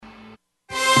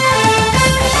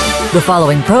The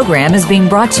following program is being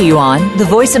brought to you on the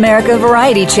Voice America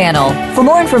Variety Channel. For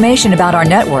more information about our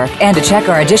network and to check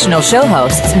our additional show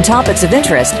hosts and topics of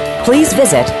interest, please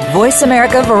visit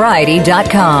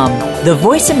voiceamericavariety.com. The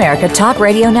Voice America Talk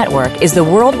Radio Network is the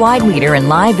worldwide leader in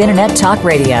live Internet talk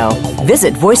radio.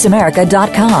 Visit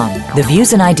voiceamerica.com. The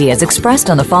views and ideas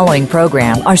expressed on the following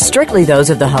program are strictly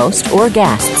those of the host or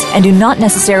guests and do not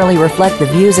necessarily reflect the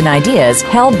views and ideas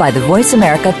held by the Voice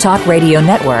America Talk Radio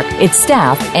Network, its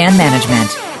staff, and management.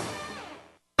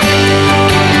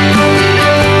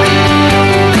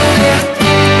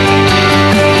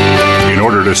 In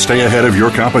order to stay ahead of your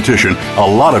competition, a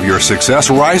lot of your success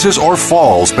rises or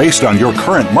falls based on your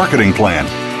current marketing plan.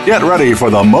 Get ready for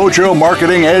the Mojo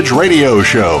Marketing Edge radio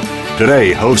show.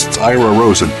 Today, hosts Ira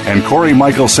Rosen and Cory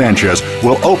Michael Sanchez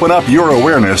will open up your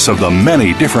awareness of the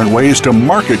many different ways to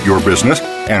market your business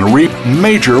and reap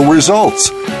major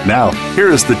results. Now,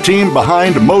 here is the team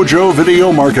behind Mojo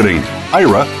Video Marketing,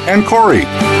 Ira and Cory.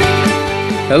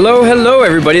 Hello,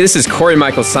 everybody. This is Cory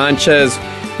Michael Sanchez.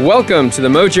 Welcome to the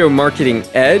Mojo Marketing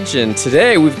Edge, and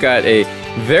today we've got a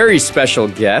very special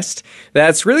guest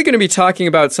that's really going to be talking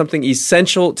about something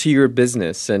essential to your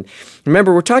business. And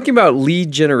remember, we're talking about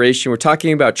lead generation. We're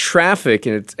talking about traffic,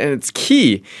 and it's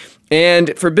key.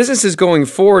 And for businesses going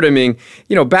forward, I mean,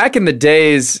 back in the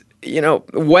days,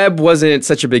 web wasn't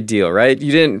such a big deal, right?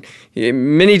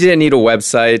 Many didn't need a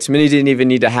website. Many didn't even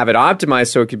need to have it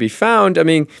optimized so it could be found. I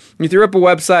mean, you threw up a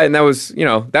website and that was,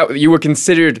 that you were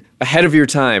considered ahead of your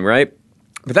time, right?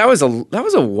 But that was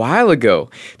a while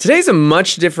ago. Today's a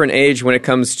much different age when it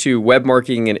comes to web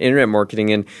marketing and internet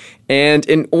marketing. And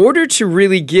in order to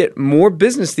really get more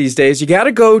business these days, you got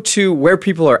to go to where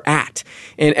people are at.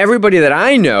 And everybody that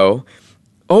I know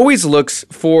always looks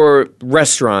for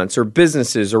restaurants or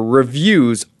businesses or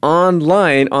reviews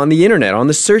online on the internet, on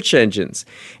the search engines.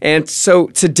 And so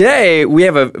today we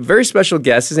have a very special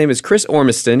guest. His name is Chris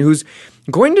Ormiston, who's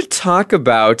going to talk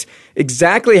about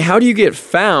exactly how do you get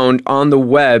found on the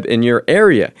web in your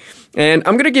area. And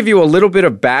I'm going to give you a little bit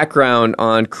of background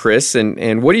on Chris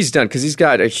and what he's done, because he's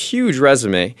got a huge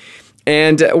resume.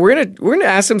 And we're gonna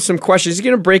ask him some questions. He's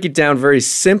gonna break it down very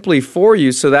simply for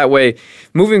you, so that way,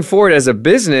 moving forward as a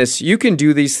business, you can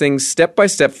do these things step by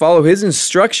step. Follow his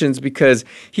instructions, because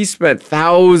he spent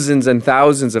thousands and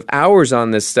thousands of hours on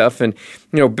this stuff, and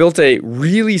built a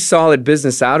really solid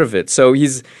business out of it. So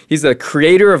he's the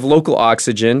creator of Local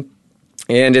Oxygen,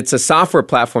 and it's a software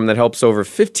platform that helps over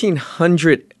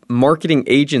 1,500 marketing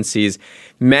agencies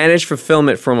manage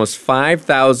fulfillment for almost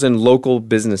 5,000 local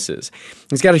businesses.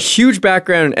 He's got a huge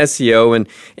background in SEO,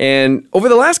 and over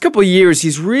the last couple of years,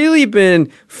 he's really been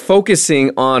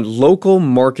focusing on local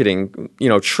marketing,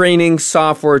 training,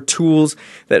 software, tools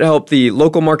that help the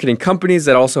local marketing companies,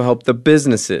 that also help the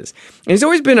businesses. And he's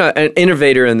always been an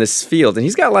innovator in this field, and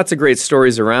he's got lots of great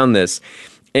stories around this.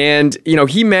 And,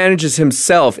 he manages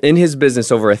himself in his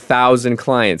business over 1,000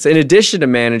 clients, in addition to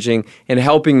managing and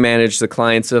helping manage the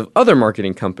clients of other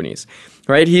marketing companies,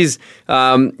 right? He's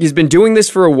been doing this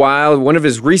for a while. One of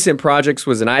his recent projects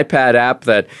was an iPad app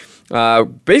that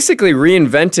basically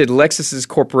reinvented Lexus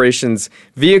Corporation's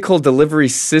vehicle delivery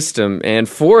system, and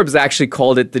Forbes actually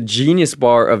called it the Genius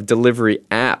Bar of delivery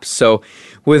apps. So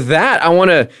with that, I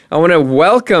want to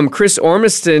welcome Chris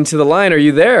Ormiston to the line. Are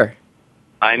you there?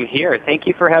 I'm here. Thank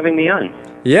you for having me on.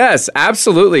 Yes,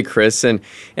 absolutely, Chris. And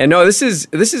no, this is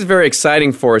very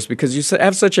exciting for us, because you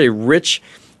have such a rich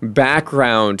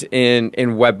background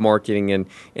in web marketing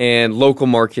and local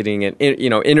marketing and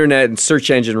internet and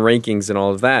search engine rankings and all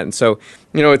of that. And so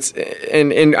it's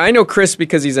and I know Chris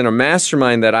because he's in a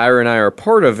mastermind that Ira and I are a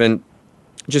part of, and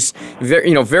just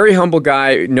very humble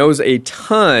guy, knows a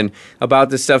ton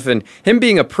about this stuff, and him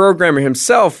being a programmer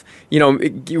himself,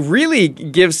 it really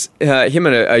gives him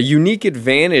a unique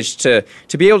advantage to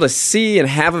be able to see and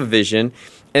have a vision,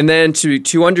 and then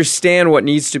to understand what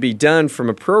needs to be done from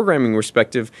a programming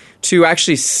perspective to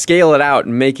actually scale it out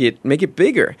and make it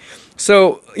bigger.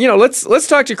 So let's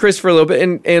talk to Chris for a little bit,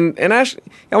 and actually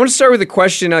I want to start with a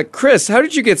question. Chris, how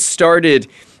did you get started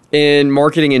in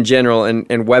marketing in general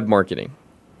and web marketing?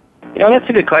 That's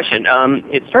a good question.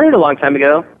 It started a long time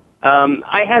ago.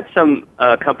 I had some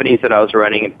companies that I was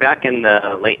running back in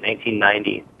the late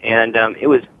 1990s, and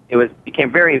it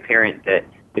became very apparent that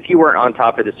if you weren't on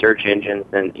top of the search engines,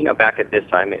 and back at this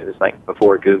time it was like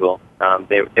before Google,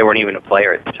 they weren't even a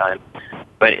player at the time.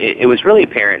 But it was really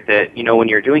apparent that when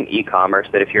you're doing e-commerce,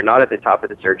 that if you're not at the top of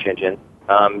the search engine,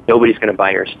 nobody's going to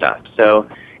buy your stuff. So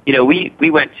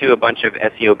we went to a bunch of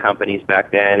SEO companies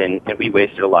back then, and we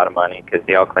wasted a lot of money because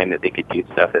they all claimed that they could do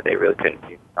stuff that they really couldn't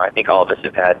do. I think all of us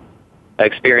have had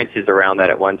experiences around that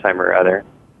at one time or other.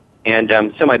 And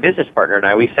so my business partner and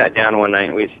I, we sat down one night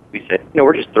and we said,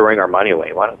 we're just throwing our money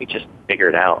away. Why don't we just figure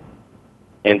it out?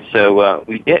 And so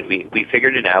we did. We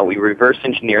figured it out. We reverse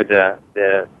engineered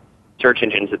the search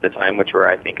engines at the time, which were,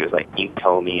 I think it was like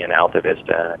Inktomi and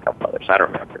AltaVista and a couple others. I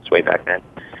don't remember. It's way back then.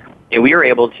 And we were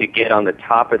able to get on the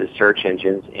top of the search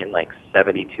engines in like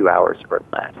 72 hours or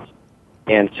less.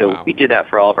 And so we did that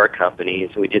for all of our companies.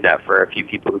 We did that for a few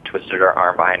people who twisted our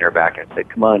arm behind our back and said,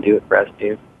 come on, do it for us,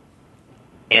 dude.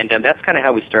 And that's kind of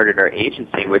how we started our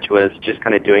agency, which was just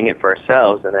kind of doing it for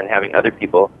ourselves and then having other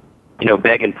people,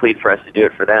 beg and plead for us to do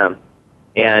it for them.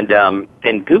 And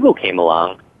then Google came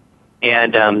along,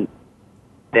 and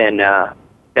then that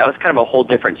was kind of a whole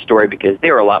different story because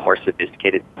they were a lot more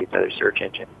sophisticated than these other search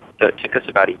engines. So it took us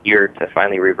about a year to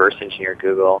finally reverse engineer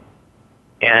Google.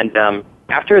 And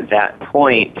after that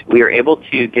point, we were able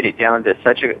to get it down to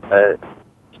such a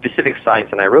specific science,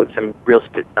 and I wrote some real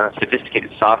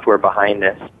sophisticated software behind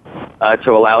this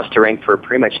to allow us to rank for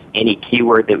pretty much any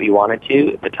keyword that we wanted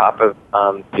to at the top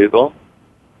of Google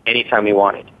anytime we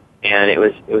wanted. And it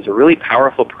was a really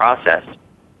powerful process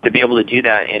to be able to do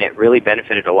that, and it really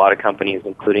benefited a lot of companies,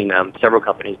 including several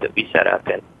companies that we set up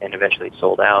and eventually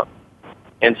sold out.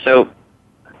 And so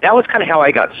that was kind of how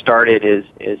I got started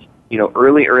is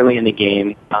early in the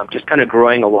game, just kind of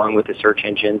growing along with the search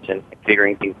engines and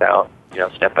figuring things out,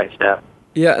 step by step.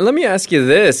 Yeah, and let me ask you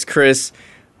this, Chris.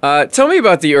 Tell me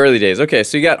about the early days. Okay,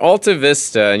 so you got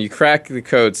AltaVista, and you cracked the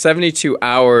code, 72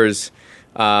 hours.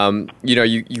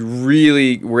 You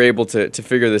really were able to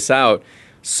figure this out.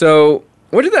 So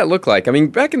what did that look like? I mean,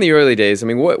 back in the early days,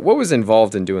 what was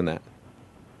involved in doing that?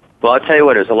 Well, I'll tell you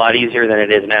what, it was a lot easier than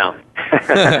it is now.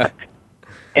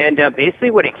 And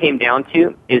basically what it came down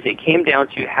to is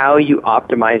how you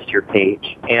optimized your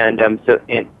page. And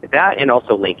that and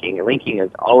also linking. And linking has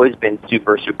always been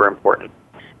super, super important.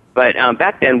 But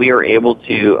back then we were able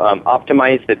to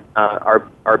optimize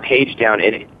our page down,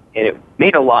 and it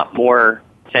made a lot more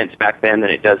sense back then than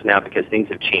it does now because things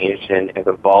have changed and have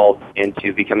evolved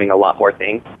into becoming a lot more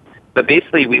things. But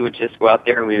basically we would just go out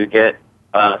there and we would get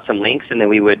some links, and then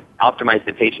we would optimize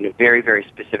the page in a very, very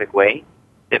specific way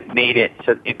that made it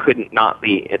so it couldn't not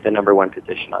be at the number one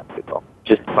position on Google,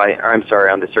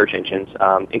 on the search engines,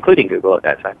 including Google at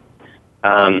that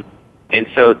time. And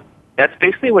so that's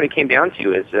basically what it came down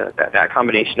to is that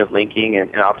combination of linking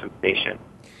and optimization.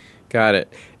 Got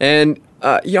it. And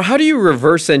how do you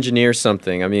reverse engineer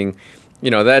something? I mean,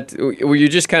 that were you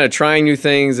just kind of trying new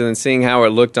things and then seeing how it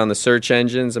looked on the search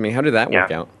engines? I mean, how did that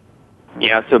work out?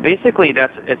 Yeah, so basically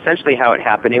that's essentially how it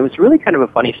happened. It was really kind of a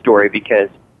funny story because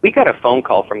we got a phone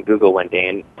call from Google one day,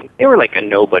 and they were like a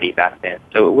nobody back then,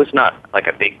 so it was not like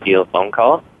a big deal phone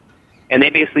call. And they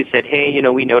basically said, hey,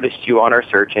 we noticed you on our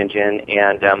search engine,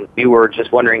 and we were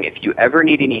just wondering if you ever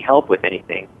need any help with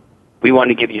anything. We want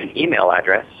to give you an email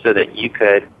address so that you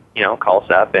could, call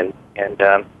us up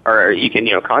or you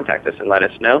can, contact us and let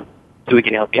us know so we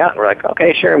can help you out. And we're like,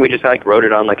 okay, sure. And we just wrote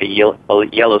it on like a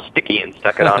yellow sticky and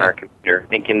stuck it on our computer,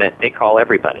 thinking that they call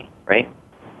everybody, right?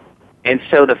 And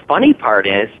so the funny part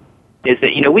is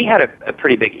that, we had a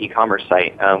pretty big e-commerce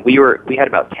site. We had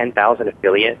about 10,000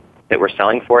 affiliates that were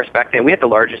selling for us back then. We had the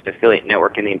largest affiliate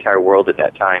network in the entire world at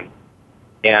that time.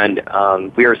 And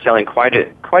we were selling quite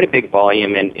a big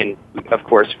volume, and of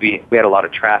course we had a lot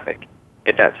of traffic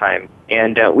at that time.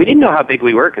 And we didn't know how big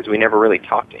we were because we never really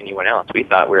talked to anyone else. We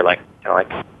thought we were like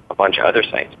a bunch of other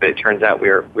sites, but it turns out we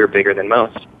were bigger than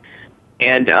most.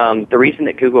 And the reason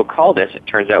that Google called us, it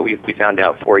turns out we found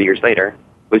out 4 years later,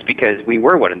 was because we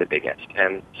were one of the biggest.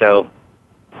 And so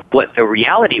what the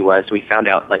reality was, we found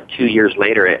out like 2 years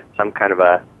later at some kind of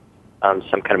an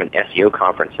SEO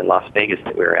conference in Las Vegas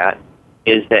that we were at,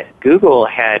 is that Google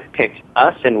had picked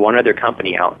us and one other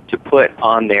company out to put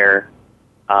on their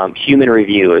human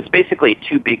review. It's basically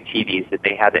two big TVs that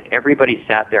they had that everybody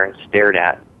sat there and stared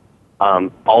at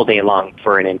all day long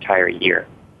for an entire year.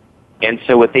 And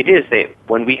so what they did is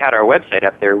when we had our website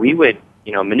up there, we would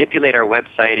manipulate our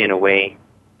website in a way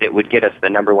that would get us the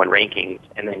number one rankings,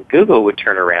 and then Google would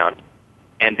turn around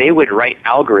and they would write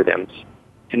algorithms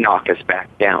to knock us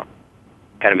back down,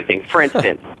 kind of a thing. For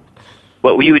instance,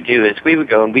 what we would do is we would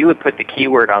go and we would put the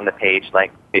keyword on the page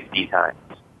like 50 times.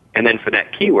 And then for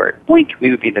that keyword, boink, we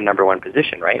would be the number one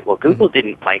position, right? Well, Google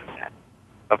didn't like that,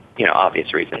 for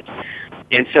obvious reasons.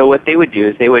 And so what they would do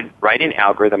is they would write an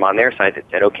algorithm on their side that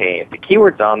said, okay, if the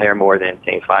keyword's on there more than,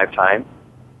 say, 5 times,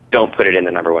 don't put it in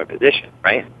the number one position,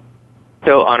 right?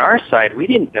 So on our side, we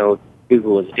didn't know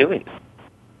Google was doing this.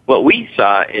 What we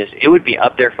saw is it would be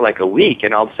up there for like a week,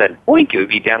 and all of a sudden, boink, it would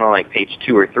be down on like page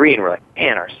 2 or 3, and we're like,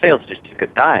 man, our sales just took a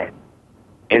dive.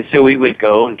 And so we would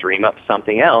go and dream up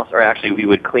something else, or actually we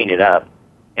would clean it up,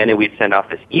 and then we'd send off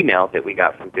this email that we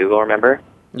got from Google, remember?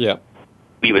 Yeah.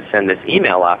 We would send this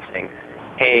email off saying,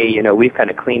 hey, we've kind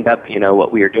of cleaned up,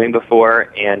 what we were doing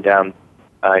before, and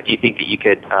do you think that you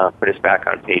could put us back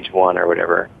on page 1 or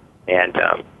whatever? And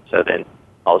so then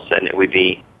all of a sudden it would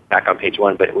be back on page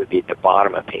 1, but it would be at the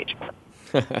bottom of page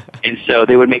 1. And so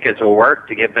they would make us work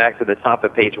to get back to the top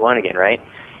of page 1 again, right?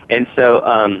 And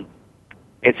so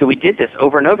we did this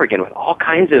over and over again with all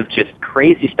kinds of just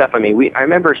crazy stuff. I mean, I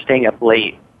remember staying up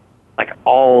late, like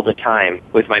all the time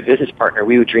with my business partner.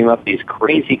 We would dream up these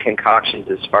crazy concoctions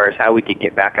as far as how we could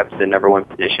get back up to the number 1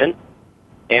 position.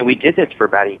 And we did this for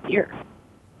about a year.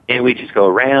 And we just go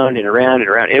around and around and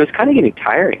around. And it was kind of getting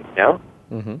tiring,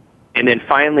 Mm-hmm. And then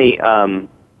finally,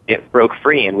 it broke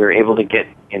free, and we were able to get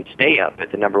and stay up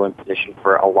at the number 1 position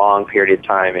for a long period of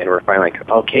time. And we're finally like,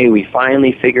 okay, we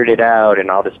finally figured it out and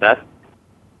all this stuff.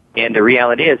 And the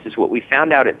reality is what we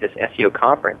found out at this SEO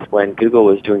conference when Google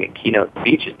was doing a keynote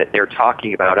speech is that they're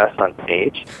talking about us on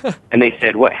stage. And they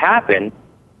said what happened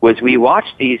was we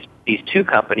watched these 2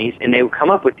 companies, and they would come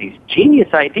up with these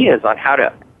genius ideas on how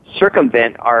to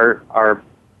circumvent our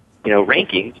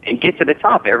rankings and get to the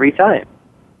top every time.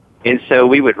 And so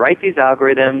we would write these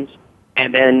algorithms,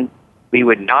 and then we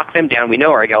would knock them down. We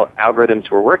know our algorithms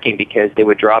were working because they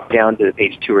would drop down to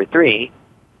page 2 or 3,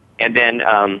 and then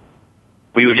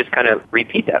we would just kind of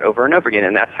repeat that over and over again.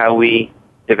 And that's how we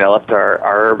developed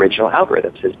our original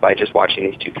algorithms, is by just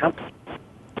watching these 2 companies.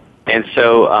 And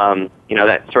so,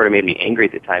 that sort of made me angry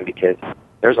at the time because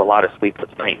there's a lot of sleepless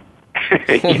nights.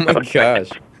 Oh, my gosh.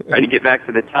 Trying to get back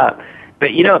to the top.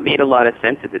 But, it made a lot of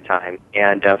sense at the time.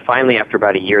 And finally, after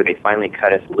about a year, they finally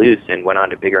cut us loose and went on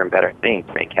to bigger and better things,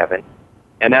 right, Kevin?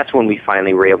 And that's when we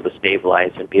finally were able to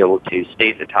stabilize and be able to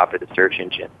stay at the top of the search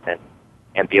engine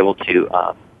and be able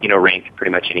to, rank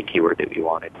pretty much any keyword that we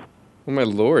wanted. Oh, my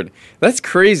Lord. That's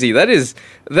crazy. That is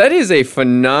a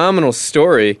phenomenal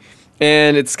story.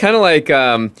 And it's kind of like,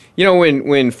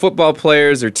 when football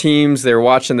players or teams, they're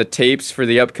watching the tapes for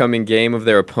the upcoming game of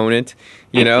their opponent,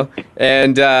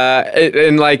 and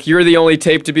like you're the only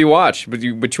tape to be watched. But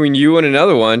between you and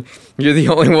another one, you're the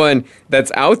only one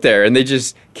that's out there. And they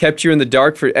just kept you in the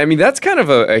dark that's kind of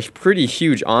a pretty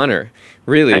huge honor,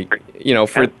 really,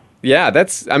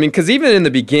 because even in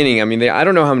the beginning, I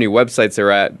don't know how many websites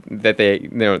they're at that they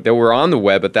were on the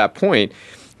web at that point.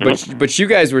 But you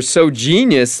guys were so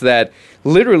genius that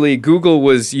literally Google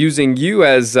was using you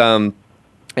as the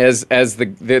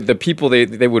people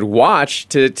they would watch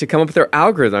to come up with their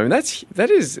algorithm.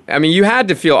 You had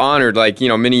to feel honored,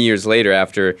 many years later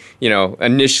after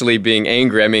initially being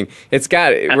angry.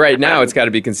 Right now it's got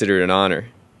to be considered an honor.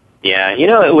 Yeah,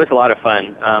 it was a lot of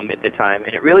fun at the time,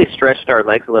 and it really stretched our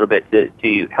legs a little bit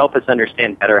to help us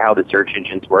understand better how the search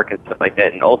engines work and stuff like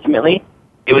that. And ultimately,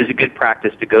 it was a good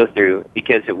practice to go through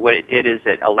because what it did is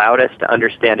it allowed us to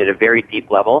understand at a very deep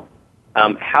level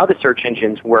how the search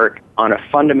engines work on a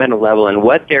fundamental level and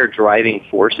what their driving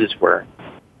forces were.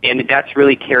 And that's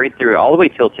really carried through all the way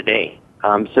till today,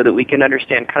 so that we can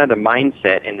understand kind of the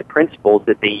mindset and the principles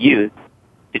that they use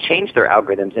to change their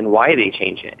algorithms and why they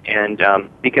change it. And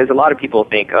because a lot of people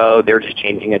think, they're just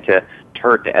changing it to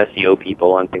hurt the SEO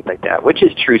people and things like that, which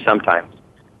is true sometimes.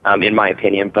 In my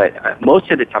opinion, but most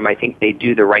of the time I think they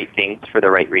do the right things for the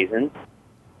right reasons,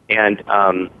 and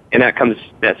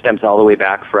that stems all the way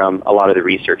back from a lot of the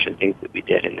research and things that we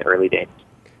did in the early days.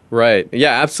 Right.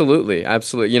 Yeah, absolutely.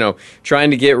 Trying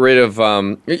to get rid of,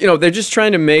 they're just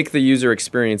trying to make the user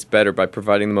experience better by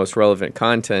providing the most relevant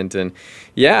content. And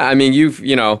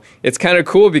it's kind of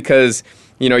cool because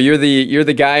you're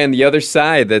the guy on the other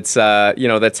side that's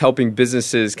that's helping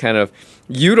businesses kind of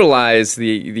utilize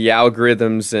the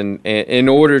algorithms and in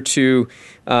order to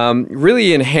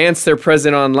really enhance their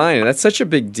presence online. And that's such a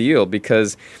big deal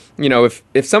because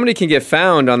if somebody can get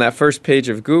found on that first page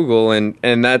of Google and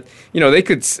that they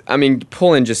could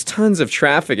pull in just tons of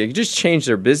traffic, it could just change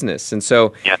their business. And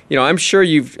so I'm sure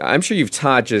you've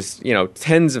taught just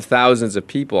tens of thousands of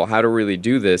people how to really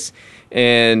do this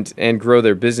and grow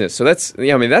their business. So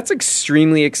that's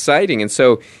extremely exciting. And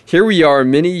so here we are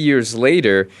many years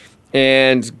later,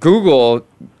 and Google,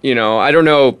 I don't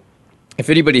know if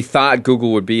anybody thought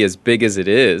Google would be as big as it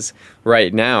is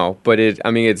right now, but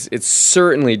it's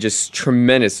certainly just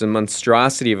tremendous, a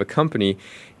monstrosity of a company.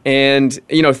 And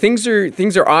things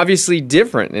are obviously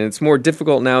different, and it's more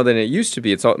difficult now than it used to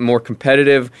be. It's more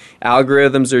competitive.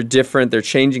 Algorithms are different. They're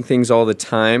changing things all the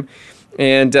time.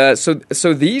 And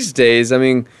so these days,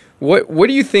 what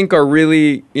do you think are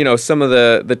really some of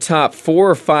the top 4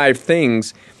 or 5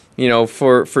 things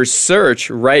for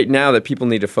search right now that people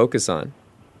need to focus on?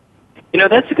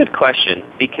 That's a good question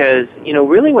because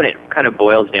really what it kind of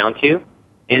boils down to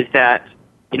is that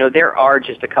there are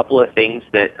just a couple of things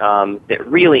that that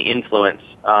really influence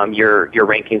your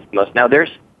rankings the most. Now, there's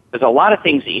a lot of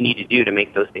things that you need to do to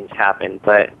make those things happen,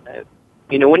 but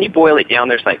when you boil it down,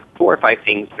 there's like 4 or 5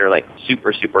 things that are like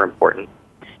super, super important.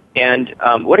 And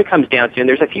what it comes down to, and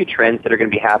there's a few trends that are going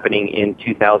to be happening in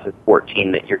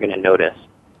 2014 that you're going to notice.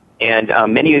 And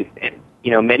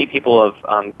many people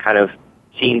have kind of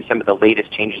seen some of the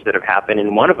latest changes that have happened.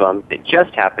 And one of them that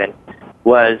just happened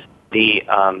was the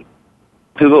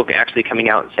Google actually coming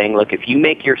out and saying, look, if you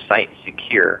make your site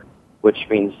secure, which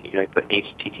means you put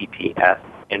HTTPS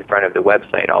in front of the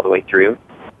website all the way through.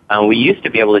 We used to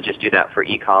be able to just do that for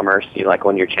e-commerce, like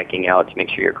when you're checking out to make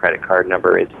sure your credit card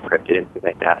number is encrypted and things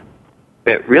like that.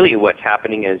 But really what's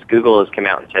happening is Google has come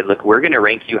out and said, look, we're going to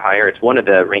rank you higher. It's one of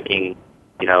the ranking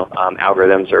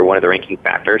algorithms or one of the ranking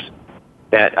factors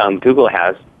that Google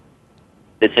has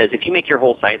that says if you make your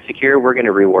whole site secure, we're going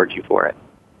to reward you for it.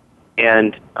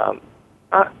 And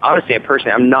honestly,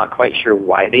 personally, I'm not quite sure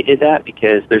why they did that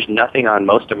because there's nothing on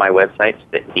most of my websites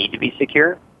that need to be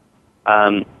secure.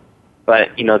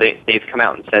 But, they've come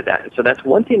out and said that. And so that's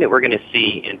one thing that we're going to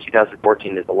see in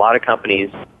 2014 is a lot of companies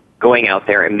going out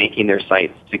there and making their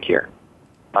sites secure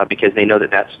because they know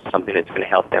that that's something that's going to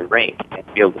help them rank and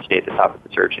be able to stay at the top of the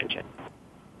search engine.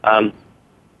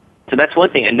 So that's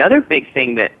one thing. Another big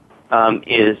thing that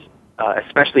is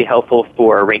especially helpful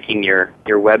for ranking your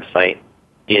website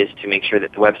is to make sure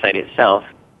that the website itself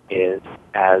is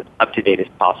as up-to-date as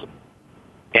possible.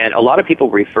 And a lot of people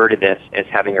refer to this as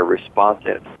having a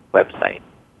responsive website.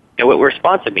 And what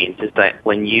responsive means is that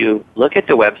when you look at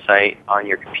the website on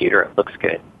your computer, it looks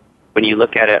good. When you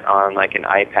look at it on like an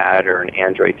iPad or an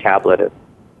Android tablet,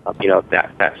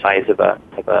 that size of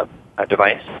a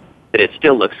device, that it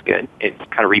still looks good. It's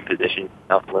kind of repositioned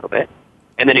itself a little bit.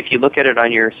 And then if you look at it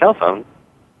on your cell phone,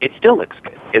 it still looks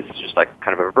good. It's just like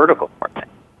kind of a vertical format.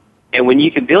 And when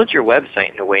you can build your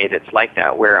website in a way that's like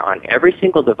that, where on every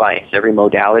single device, every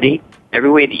modality, every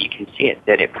way that you can see it,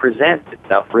 that it presents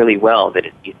itself really well, that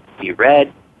it needs to be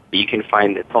read, that you can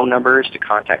find the phone numbers to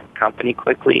contact the company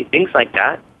quickly, things like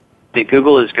that, that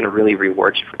Google is going to really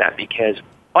reward you for that because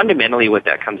fundamentally what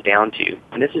that comes down to,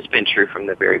 and this has been true from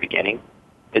the very beginning,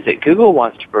 is that Google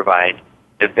wants to provide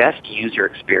the best user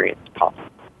experience possible.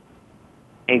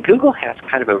 And Google has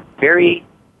kind of a very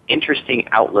interesting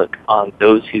outlook on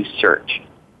those who search.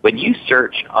 When you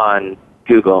search on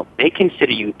Google, they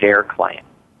consider you their client.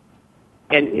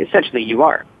 And essentially you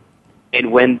are.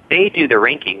 And when they do the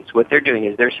rankings, what they're doing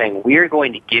is they're saying, we're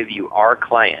going to give you our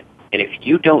client. And if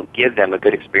you don't give them a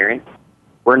good experience,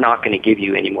 we're not going to give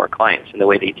you any more clients. And the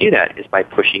way they do that is by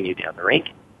pushing you down the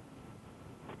ranking.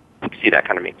 You can see that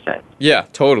kind of makes sense. Yeah,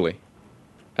 totally.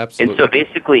 Absolutely. And so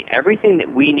basically everything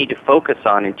that we need to focus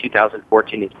on in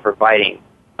 2014 is providing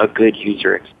a good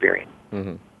user experience.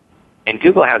 Mm-hmm. And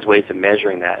Google has ways of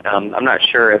measuring that. I'm not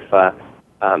sure if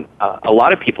a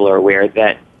lot of people are aware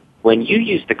that when you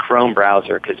use the Chrome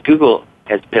browser, because Google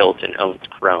has built and owns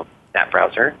Chrome, that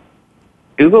browser,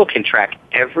 Google can track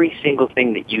every single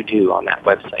thing that you do on that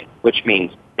website, which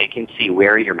means they can see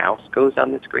where your mouse goes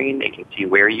on the screen, they can see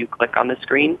where you click on the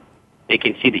screen, they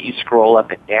can see that you scroll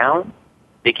up and down,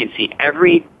 they can see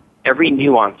every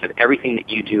nuance of everything that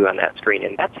you do on that screen,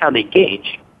 and that's how they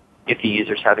gauge if the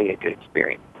user's having a good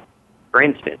experience. For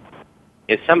instance,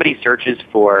 if somebody searches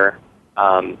for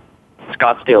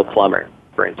Scottsdale plumber,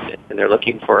 for instance, and they're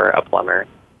looking for a plumber,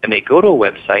 and they go to a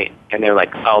website and they're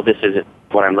like, oh, this isn't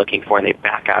what I'm looking for, and they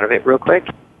back out of it real quick,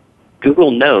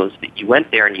 Google knows that you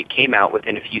went there and you came out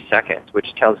within a few seconds,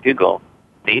 which tells Google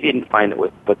they didn't find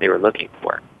what they were looking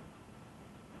for.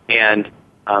 And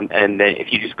then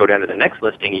if you just go down to the next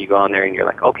listing, you go on there and you're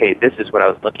like, okay, this is what I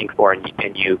was looking for,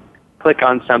 and you click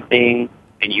on something,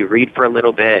 and you read for a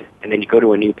little bit, and then you go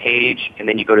to a new page, and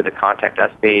then you go to the Contact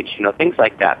Us page, things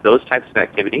like that, those types of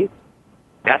activities.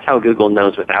 That's how Google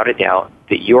knows without a doubt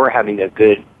that you're having a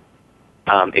good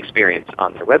experience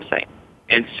on their website.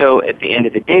 And so at the end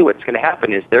of the day, what's going to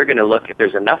happen is they're going to look, if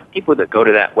there's enough people that go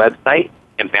to that website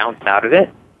and bounce out of it,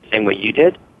 the same way you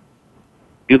did,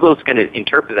 Google's going to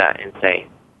interpret that and say,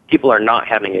 people are not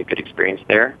having a good experience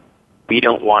there. We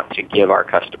don't want to give our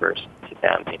customers to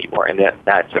them anymore, and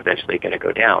that's eventually going to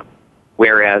go down.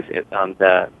 Whereas on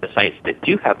the sites that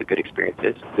do have the good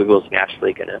experiences, Google's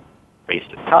naturally going to raise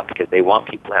to the top because they want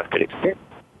people to have good experience.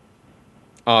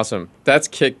 Awesome. That's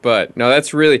kick butt. No,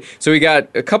 that's really so. We got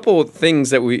a couple of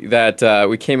things that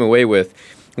we came away with.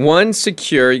 One,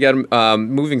 secure. You got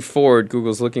moving forward.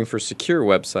 Google's looking for secure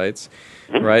websites,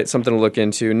 right? Something to look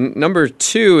into. Number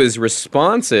two is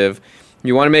responsive.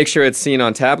 You want to make sure it's seen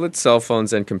on tablets, cell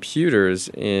phones, and computers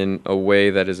in a way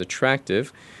that is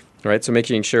attractive. right? So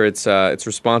making sure it's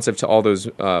responsive to all those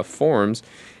forms.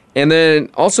 And then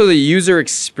also the user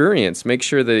experience. Make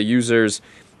sure the user's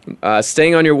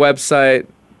staying on your website.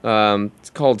 It's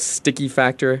called sticky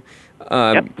factor.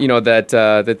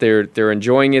 That they're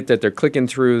enjoying it, that they're clicking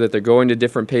through, that they're going to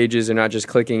different pages, they're not just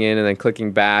clicking in and then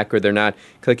clicking back, or they're not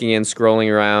clicking in, scrolling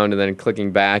around, and then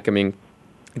clicking back. I mean,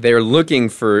 they're looking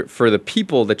for the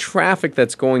people, the traffic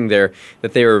that's going there,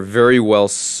 that they are very well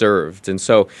served. And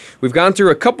so we've gone through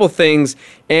a couple things,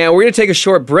 and we're going to take a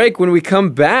short break. When we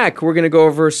come back, we're going to go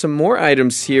over some more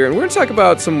items here, and we're going to talk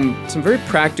about some very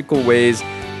practical ways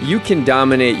you can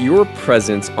dominate your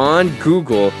presence on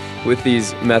Google with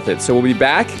these methods. So we'll be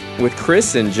back with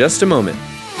Chris in just a moment.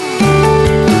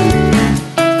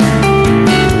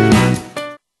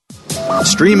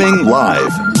 Streaming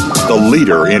live, the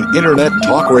leader in Internet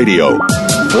talk radio,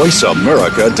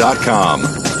 voiceamerica.com.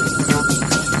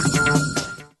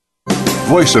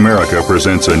 Voice America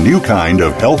presents a new kind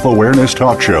of health awareness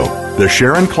talk show, the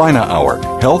Sharon Kleina Hour,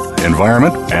 Health,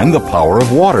 Environment, and the Power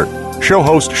of Water. Show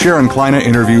host Sharon Kleina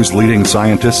interviews leading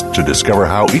scientists to discover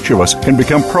how each of us can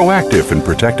become proactive in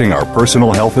protecting our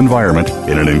personal health environment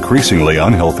in an increasingly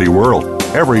unhealthy world.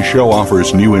 Every show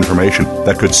offers new information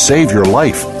that could save your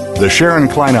life. The Sharon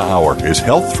Kleina Hour is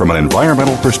health from an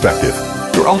environmental perspective,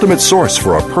 your ultimate source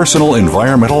for a personal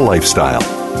environmental lifestyle.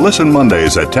 Listen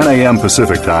Mondays at 10 a.m.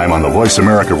 Pacific Time on the Voice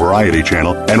America Variety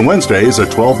Channel and Wednesdays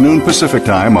at 12 noon Pacific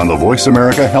Time on the Voice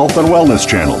America Health and Wellness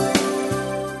Channel.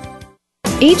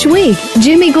 Each week,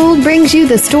 Jimmy Gould brings you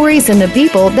the stories and the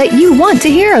people that you want to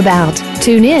hear about.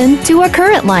 Tune in to A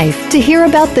Current Life to hear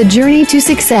about the journey to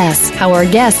success, how our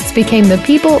guests became the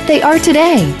people they are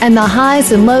today, and the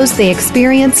highs and lows they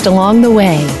experienced along the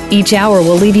way. Each hour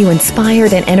will leave you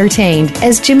inspired and entertained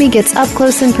as Jimmy gets up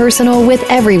close and personal with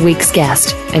every week's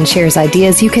guest and shares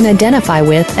ideas you can identify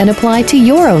with and apply to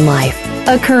your own life.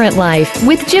 A Current Life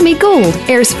with Jimmy Gould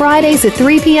airs Fridays at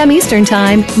 3 p.m. Eastern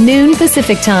Time, noon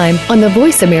Pacific Time on the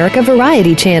Voice America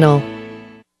Variety Channel.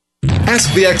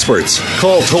 Ask the experts.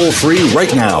 Call toll-free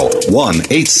right now,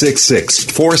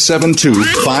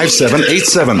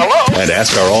 1-866-472-5787. And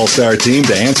ask our all-star team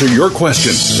to answer your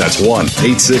question. That's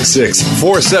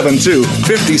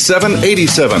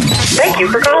 1-866-472-5787. Thank you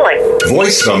for calling.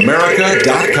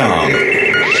 VoiceAmerica.com.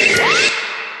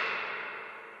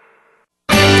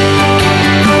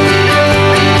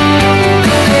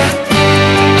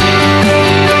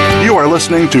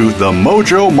 Listening to The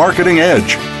Mojo Marketing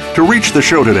Edge. To reach the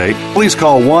show today, please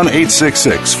call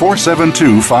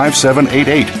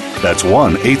 1-866-472-5788. That's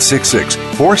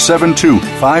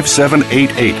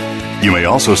 1-866-472-5788. You may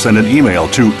also send an email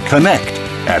to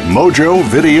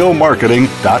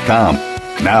connect@mojovideomarketing.com.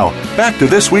 Now, back to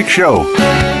this week's show.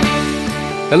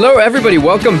 Hello, everybody.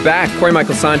 Welcome back. Cory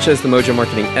Michael Sanchez, The Mojo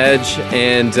Marketing Edge.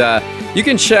 And you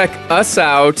can check us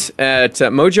out at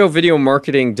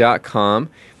mojovideomarketing.com.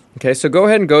 Okay, so go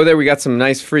ahead and go there. We got some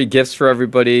nice free gifts for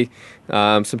everybody.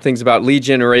 Some things about lead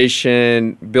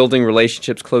generation, building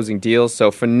relationships, closing deals.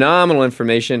 So phenomenal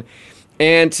information.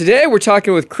 And today we're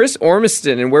talking with Chris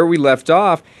Ormiston, and where we left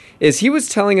off is he was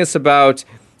telling us about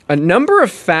a number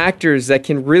of factors that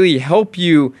can really help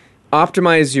you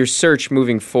optimize your search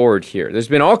moving forward here. There's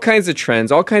been all kinds of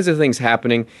trends, all kinds of things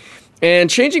happening,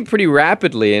 and changing pretty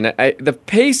rapidly. And the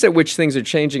pace at which things are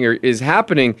changing is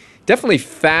happening definitely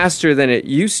faster than it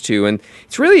used to. And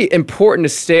it's really important to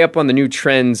stay up on the new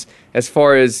trends as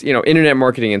far as, internet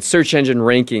marketing and search engine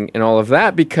ranking and all of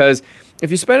that, because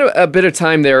if you spend a bit of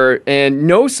time there and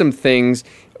know some things,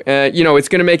 it's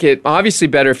going to make it obviously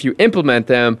better if you implement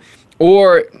them,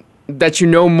 or that you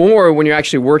know more when you're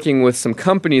actually working with some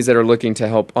companies that are looking to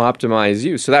help optimize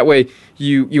you. So that way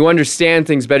you understand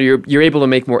things better. You're able to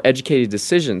make more educated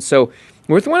decisions. So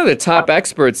with one of the top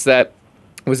experts that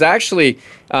was actually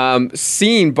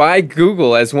seen by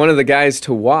Google as one of the guys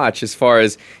to watch as far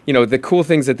as, the cool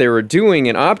things that they were doing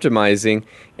and optimizing.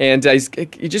 And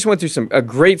he just went through a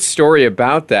great story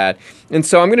about that. And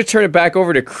so I'm going to turn it back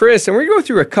over to Chris, and we're going to go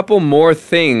through a couple more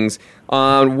things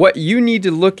on what you need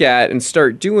to look at and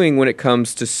start doing when it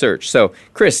comes to search. So,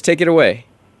 Chris, take it away.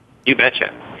 You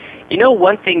betcha.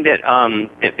 One thing that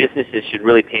that businesses should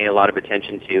really pay a lot of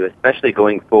attention to, especially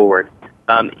going forward,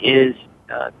 is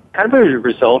kind of a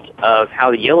result of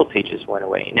how the Yellow Pages went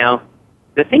away. Now,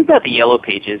 the thing about the Yellow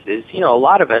Pages is, a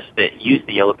lot of us that use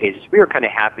the Yellow Pages, we were kind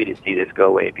of happy to see this go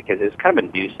away because it's kind of a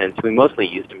nuisance. We mostly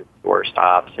used them at store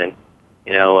stops, and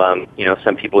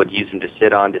some people would use them to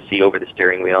sit on to see over the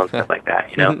steering wheel and stuff like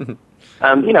that.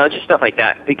 Just stuff like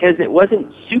that, because it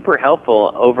wasn't super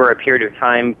helpful over a period of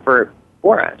time for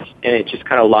us, and it just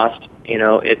kind of lost,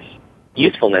 its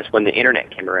usefulness when the internet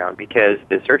came around because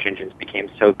the search engines became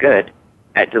so good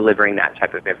at delivering that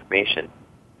type of information.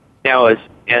 Now, as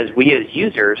we as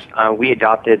users, we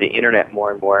adopted the internet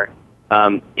more and more.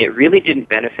 It really didn't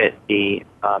benefit the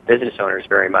business owners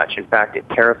very much. In fact, it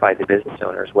terrified the business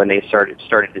owners when they started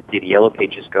to see the Yellow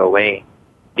Pages go away,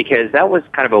 because that was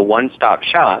kind of a one-stop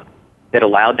shop that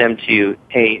allowed them to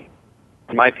pay,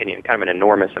 in my opinion, kind of an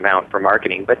enormous amount for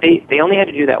marketing. But they only had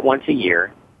to do that once a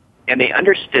year, and they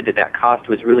understood that cost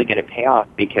was really going to pay off,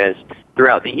 because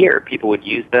throughout the year, people would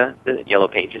use the Yellow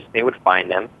Pages, they would find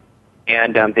them,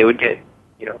 and they would get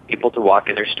people to walk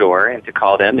in their store and to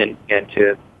call them and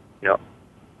to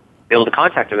be able to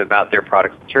contact them about their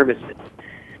products and services.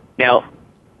 Now,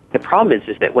 the problem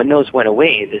is that when those went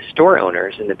away, the store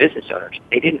owners and the business owners,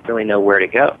 they didn't really know where to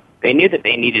go. They knew that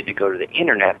they needed to go to the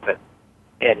internet, but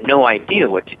they had no idea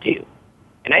what to do.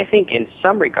 And I think in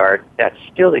some regard, that's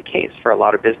still the case for a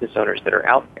lot of business owners that are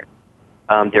out there.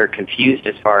 They're confused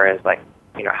as far as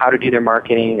how to do their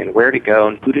marketing and where to go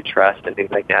and who to trust and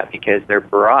things like that, because they're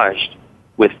barraged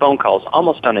with phone calls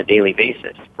almost on a daily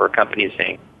basis for companies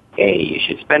saying, hey, you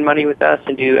should spend money with us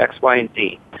and do X, Y, and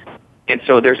Z. And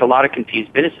so there's a lot of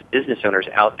confused business owners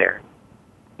out there.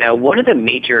 Now, one of the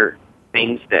major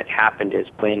things that happened is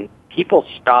when people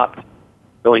stopped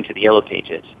going to the Yellow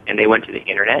Pages and they went to the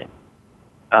internet,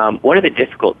 one of the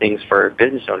difficult things for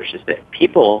business owners is that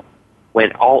people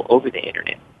went all over the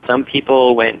internet. Some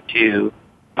people went to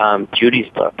Judy's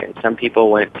Book, and some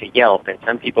people went to Yelp, and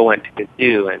some people went to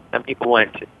Kazoo, and some people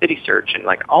went to City Search, and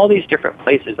all these different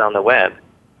places on the web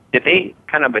that they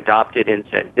kind of adopted and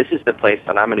said, this is the place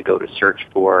that I'm going to go to search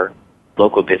for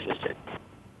local businesses.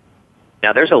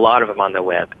 Now, there's a lot of them on the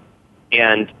web,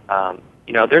 and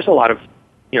there's a lot of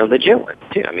legit ones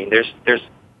too. I mean, there's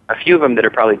a few of them that are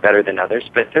probably better than others,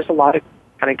 but there's a lot of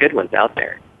kind of good ones out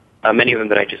there. Many of them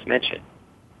that I just mentioned.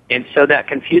 And so that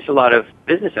confused a lot of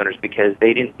business owners because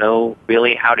they didn't know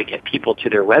really how to get people to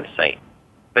their website.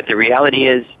 But the reality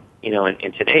is,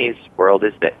 in today's world,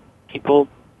 is that people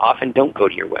often don't go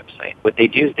to your website. What they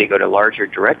do is they go to larger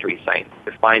directory sites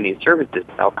to find these services,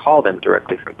 and they'll call them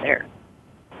directly from there.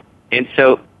 And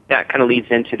so that kind of leads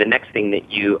into the next thing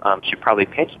that you should probably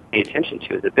pay attention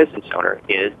to as a business owner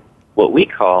is what we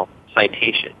call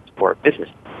citations or business.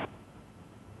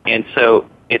 And so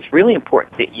it's really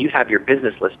important that you have your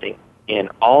business listing in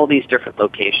all these different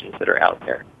locations that are out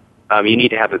there. You need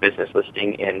to have a business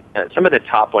listing in some of the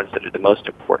top ones that are the most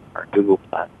important are Google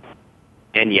Plus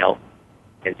and Yelp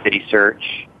and City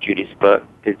Search, Judy's Book,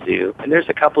 Kazoo. And there's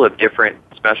a couple of different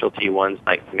specialty ones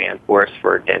like Command Force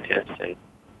for dentists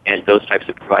and those types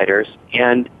of providers,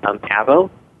 and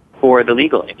Avo for the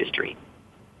legal industry.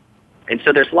 And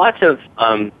so there's lots of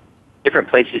different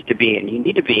places to be, and you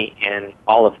need to be in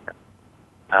all of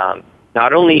them.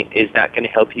 Not only is that going to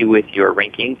help you with your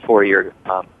ranking for your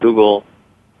Google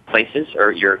Places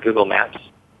or your Google Maps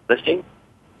listing,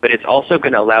 but it's also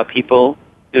going to allow people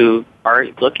who are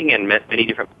looking in many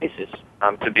different places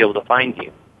to be able to find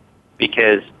you,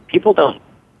 because people don't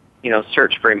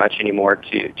search very much anymore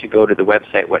to go to the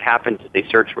website. What happens is they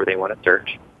search where they want to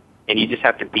search, and you just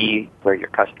have to be where your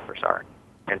customers are.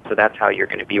 And so that's how you're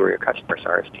going to be where your customers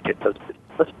are, is to get those business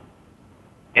listings.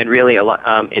 And really,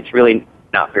 it's really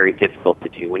not very difficult to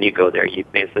do. When you go there, you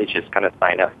basically just kind of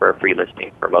sign up for a free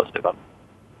listing for most of them.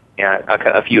 And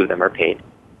a few of them are paid.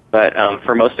 But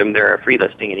for most of them, they're a free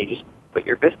listing, and you just put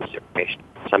your business information.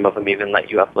 Some of them even let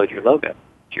you upload your logo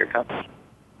to your company.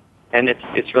 And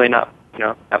it's really not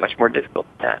that much more difficult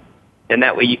than that. And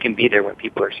that way you can be there when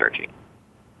people are searching.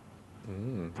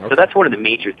 Okay. So that's one of the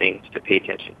major things to pay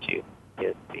attention to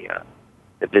is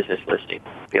the business listing,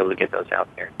 to be able to get those out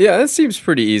there. Yeah, that seems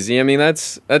pretty easy. I mean,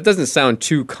 that doesn't sound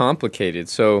too complicated.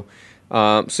 So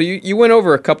you went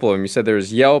over a couple of them. You said there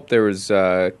was Yelp, there was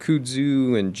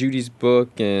Kazoo and Judy's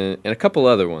Book, and a couple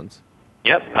other ones.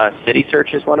 Yep, City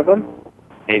Search is one of them,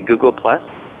 and Google Plus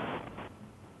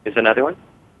is another one.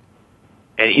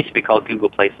 And it used to be called Google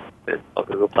Places, but it's called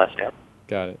Google Plus now.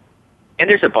 Got it. And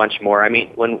there's a bunch more. I mean,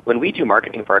 when we do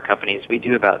marketing for our companies, we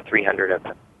do about 300 of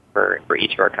them for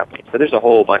each of our companies. So there's a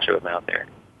whole bunch of them out there.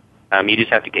 You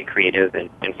just have to get creative and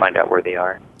find out where they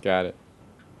are. Got it.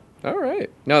 All right.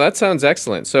 No, that sounds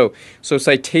excellent. So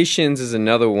citations is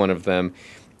another one of them.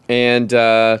 And,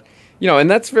 and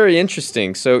that's very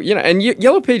interesting. So, and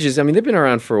Yellow Pages, I mean, they've been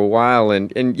around for a while.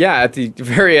 And at the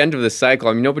very end of the cycle,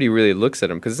 I mean, nobody really looks at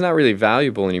them because it's not really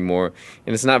valuable anymore.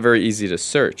 And it's not very easy to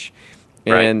search.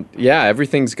 And,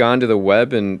 everything's gone to the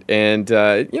web. And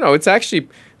it's actually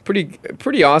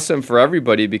pretty awesome for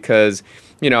everybody because,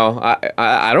 you know,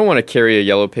 I don't want to carry a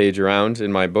yellow page around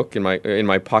in my book, in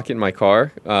my pocket in my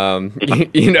car.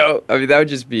 You know, I mean, that would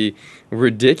just be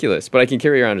ridiculous. But I can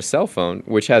carry around a cell phone,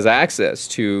 which has access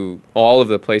to all of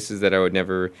the places that I would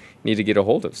never need to get a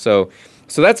hold of. So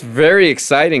that's very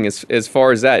exciting as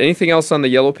far as that. Anything else on the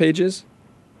yellow pages?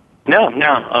 No.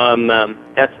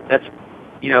 That's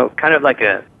you know, kind of like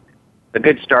a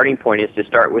good starting point is to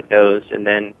start with those, and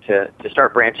then to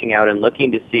start branching out and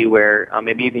looking to see where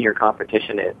maybe even your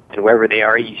competition is, and wherever they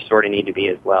are, you sort of need to be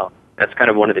as well. That's kind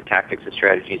of one of the tactics and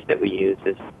strategies that we use.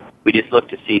 Is we just look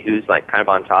to see who's like kind of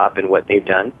on top and what they've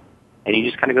done, and you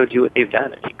just kind of go do what they've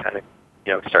done, and you kind of,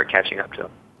 you know, start catching up to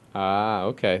them. Ah,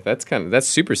 okay. That's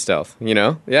super stealth, you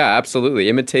know? Yeah, absolutely.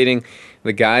 Imitating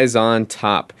the guys on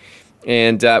top.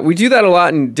 And we do that a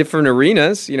lot in different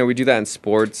arenas. You know, we do that in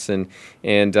sports and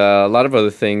a lot of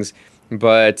other things.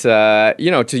 But,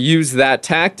 you know, to use that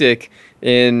tactic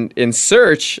in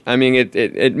search, I mean,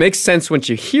 it makes sense once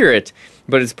you hear it,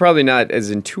 but it's probably not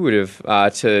as intuitive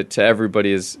to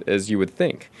everybody as you would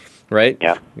think. Right?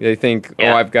 Yeah. They think,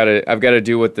 oh, I've got to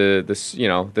do what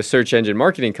the search engine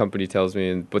marketing company tells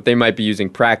me, but they might be using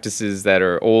practices that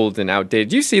are old and outdated.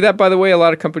 Do you see that, by the way? A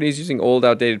lot of companies using old,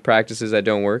 outdated practices that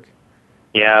don't work.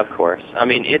 Yeah, of course. I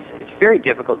mean, it's very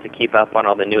difficult to keep up on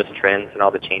all the newest trends and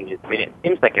all the changes. I mean, it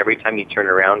seems like every time you turn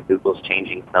around, Google's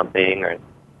changing something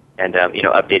and you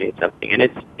know, updating something, and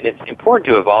it's important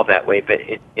to evolve that way. But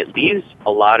it leaves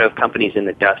a lot of companies in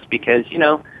the dust because, you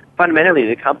know, fundamentally,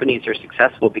 the companies are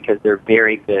successful because they're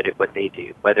very good at what they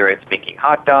do, whether it's making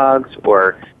hot dogs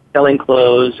or selling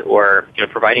clothes or, you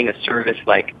know, providing a service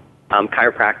like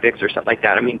chiropractics or something like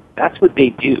that. I mean, that's what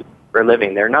they do for a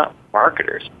living. They're not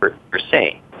marketers per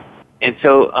se. And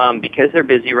so because they're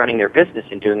busy running their business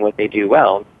and doing what they do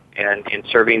well and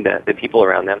serving the people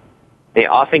around them, they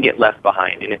often get left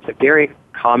behind. And it's a very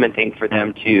common thing for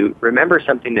them to remember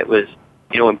something that was,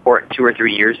 you know, important 2 or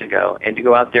 3 years ago, and to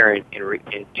go out there and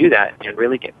do that and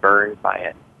really get burned by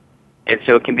it. And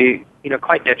so it can be, you know,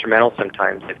 quite detrimental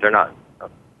sometimes if they're not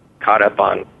caught up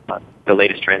on the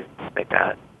latest trends like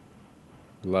that.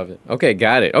 Love it. Okay,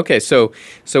 got it. Okay, so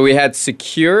we had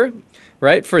secure,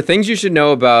 right? For things you should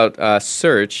know about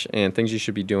search and things you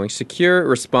should be doing. Secure,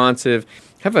 responsive,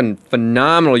 have a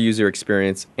phenomenal user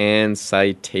experience, and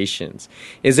citations.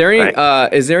 Is there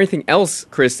anything else,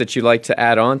 Chris, that you'd like to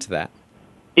add on to that?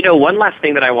 You know, one last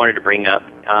thing that I wanted to bring up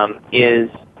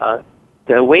is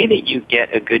the way that you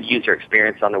get a good user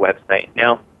experience on the website.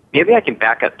 Now, maybe I can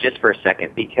back up just for a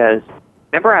second because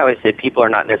remember I always said people are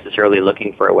not necessarily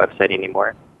looking for a website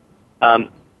anymore.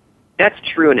 That's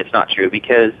true and it's not true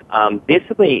because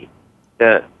basically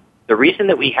the reason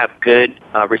that we have good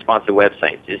responsive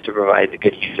websites is to provide a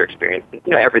good user experience. You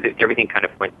know, everything kind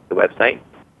of points to the website.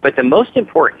 But the most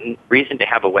important reason to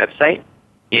have a website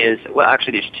is, well,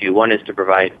 actually there's two. One is to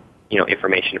provide, you know,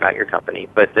 information about your company.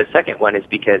 But the second one is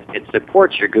because it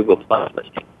supports your Google Plus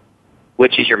listing,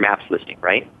 which is your maps listing,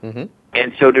 right? Mm-hmm.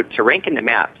 And so to rank in the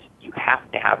maps, you have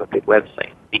to have a good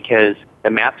website because the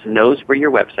maps knows where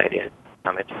your website is.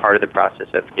 It's part of the process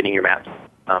of getting your maps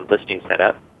listing set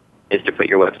up is to put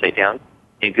your website down.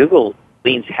 And Google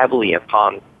leans heavily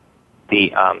upon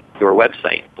your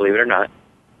website, believe it or not,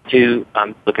 to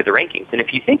look at the rankings. And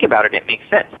if you think about it, it makes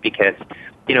sense because,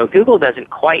 you know, Google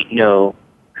doesn't quite know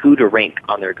who to rank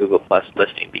on their Google Plus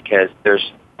listing because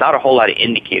there's not a whole lot of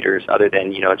indicators other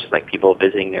than, you know, just like people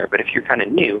visiting there. But if you're kind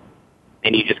of new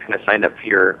and you just kind of signed up for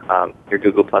your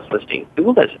Google Plus listing,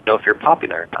 Google doesn't know if you're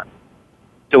popular or not.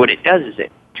 So what it does is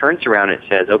it turns around and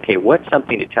says, okay, what's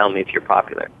something to tell me if you're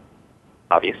popular?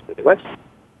 Obviously, the website.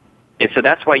 And so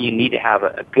that's why you need to have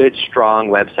a good, strong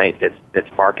website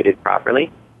that's marketed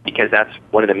properly, because that's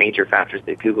one of the major factors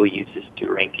that Google uses to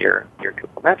rank your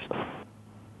Google Maps list.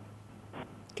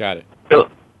 Got it. So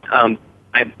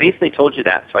I basically told you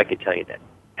that so I could tell you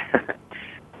that.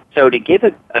 So to give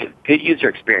a good user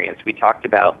experience, we talked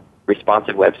about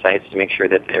responsive websites to make sure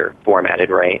that they're formatted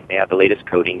right, they have the latest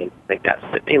coding and things like that so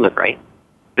that they look right.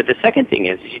 But the second thing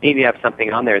is you need to have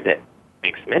something on there that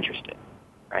makes them interested,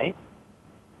 right?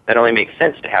 That only makes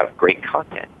sense to have great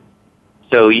content.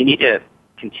 So you need to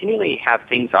continually have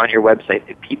things on your website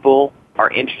that people are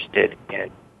interested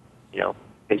in, you know,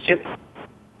 consuming.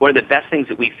 One of the best things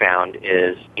that we found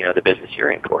is, you know, the business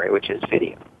you're in, Cory, which is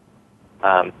video.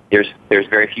 There's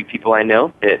very few people I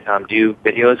know that do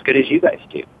video as good as you guys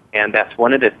do. And that's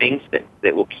one of the things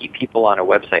that will keep people on a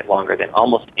website longer than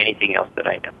almost anything else that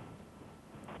I know.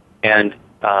 And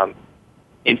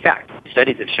in fact,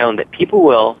 studies have shown that people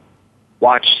will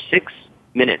watch 6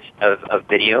 minutes of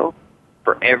video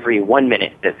for every 1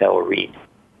 minute that they'll read.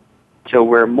 So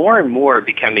we're more and more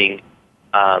becoming,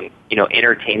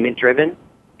 entertainment driven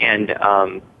and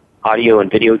audio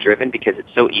and video driven because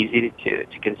it's so easy to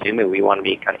consume, and we want to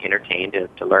be kind of entertained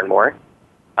and to learn more.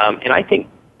 And I think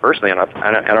personally,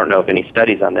 I don't know of any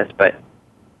studies on this, but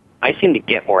I seem to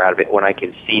get more out of it when I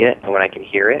can see it and when I can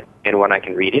hear it and when I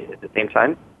can read it at the same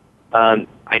time.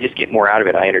 I just get more out of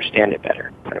it. I understand it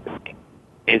better, kind of a thing.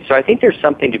 And so I think there's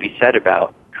something to be said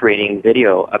about creating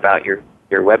video about your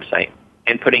website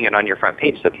and putting it on your front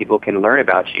page so people can learn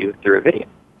about you through a video.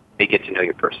 They get to know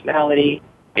your personality,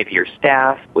 maybe your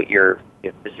staff, what your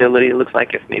facility looks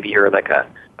like, if maybe you're like a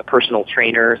personal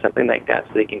trainer or something like that,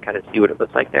 so they can kind of see what it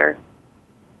looks like there.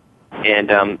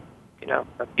 And,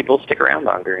 people stick around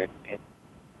longer and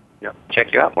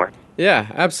check you out more. Yeah,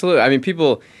 absolutely. I mean,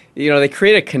 people, they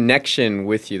create a connection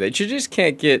with you that you just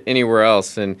can't get anywhere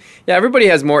else. And yeah, everybody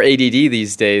has more ADD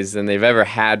these days than they've ever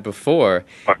had before.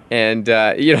 And,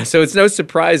 so it's no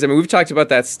surprise. I mean, we've talked about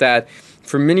that stat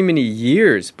for many, many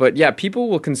years. But yeah, people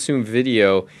will consume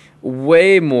video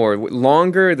way more,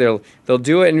 longer. They'll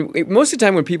do it. And most of the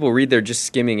time when people read, they're just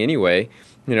skimming anyway.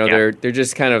 They're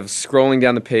just kind of scrolling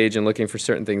down the page and looking for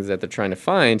certain things that they're trying to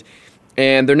find.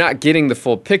 And they're not getting the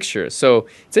full picture. So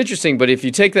it's interesting, but if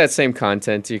you take that same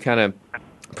content, you kind of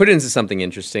put it into something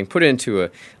interesting, put it into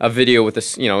a video with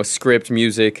a script,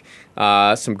 music,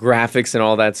 some graphics and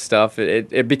all that stuff,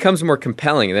 it becomes more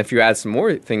compelling. And if you add some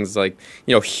more things like,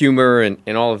 humor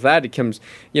and all of that, it becomes,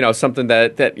 something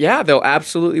that they'll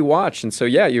absolutely watch. And so,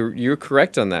 yeah, you're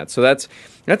correct on that. So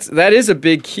that is a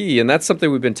big key. And that's something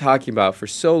we've been talking about for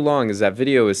so long, is that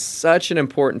video is such an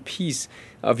important piece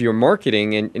of your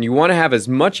marketing, and you want to have as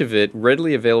much of it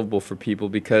readily available for people,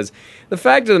 because the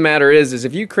fact of the matter is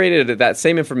if you created that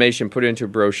same information, put it into a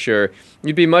brochure,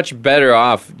 you'd be much better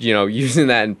off, using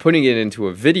that and putting it into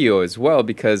a video as well,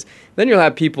 because then you'll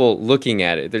have people looking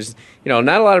at it. There's, not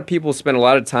a lot of people spend a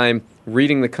lot of time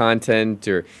reading the content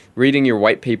or reading your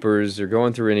white papers or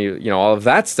going through any, all of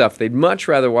that stuff. They'd much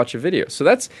rather watch a video. So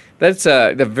that's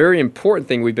the very important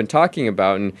thing we've been talking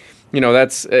about. And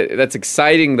that's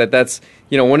exciting that's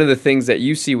one of the things that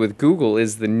you see with Google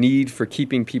is the need for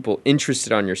keeping people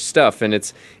interested on your stuff. And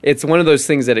it's one of those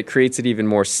things that it creates an even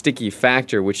more sticky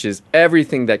factor, which is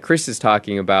everything that Chris is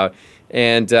talking about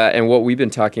and what we've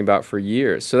been talking about for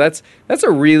years. So that's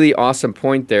a really awesome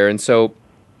point there. And so,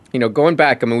 going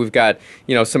back, I mean, we've got,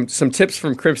 some tips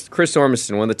from Chris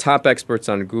Ormiston, one of the top experts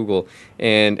on Google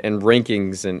and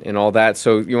rankings and all that.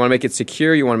 So you want to make it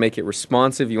secure, you want to make it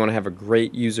responsive, you want to have a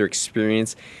great user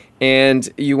experience, and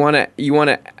you want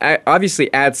to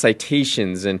obviously add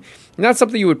citations. And not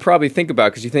something you would probably think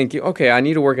about, because you think, okay, I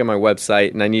need to work on my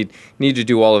website and I need to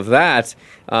do all of that,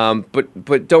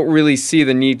 but don't really see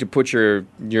the need to put your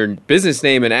business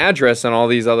name and address on all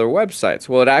these other websites.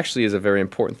 Well, it actually is a very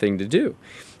important thing to do.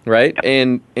 Right?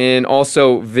 And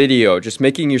also video, just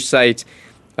making your site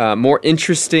more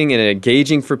interesting and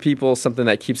engaging for people, something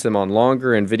that keeps them on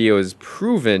longer, and video is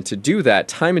proven to do that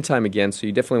time and time again, so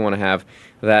you definitely want to have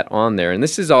that on there. And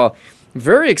this is all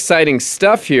very exciting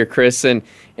stuff here, Chris, and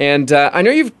I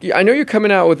know you're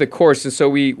coming out with a course, and so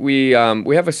we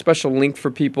have a special link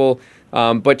for people,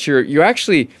 but you're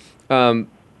actually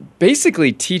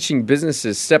basically teaching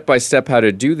businesses step by step how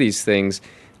to do these things.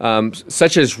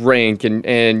 Such as rank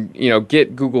and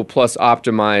get Google Plus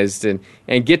optimized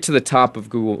and get to the top of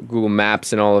Google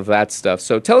Maps and all of that stuff.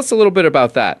 So tell us a little bit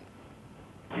about that.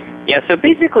 Yeah. So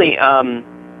basically,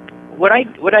 what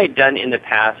I'd done in the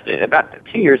past, about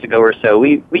 2 years ago or so,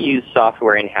 we used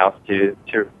software in house to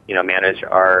manage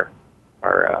our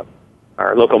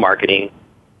local marketing,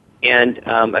 and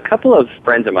a couple of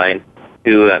friends of mine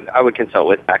who I would consult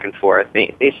with back and forth,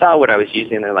 they saw what I was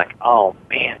using, and they're like, oh,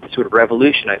 man, this would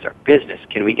revolutionize our business.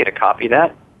 Can we get a copy of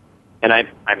that? And I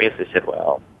basically said,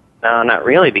 well, no, not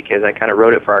really, because I kind of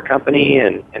wrote it for our company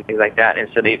and things like that.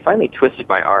 And so they finally twisted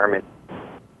my arm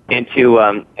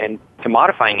into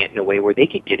modifying it in a way where they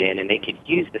could get in and they could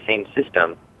use the same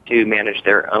system to manage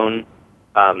their own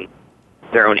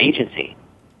agency.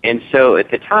 And so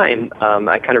at the time,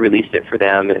 I kind of released it for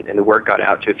them, and the word got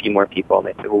out to a few more people, and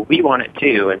they said, well, we want it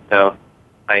too. And so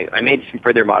I made some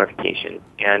further modifications.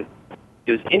 And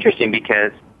it was interesting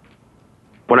because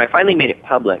when I finally made it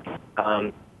public,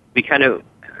 we kind of,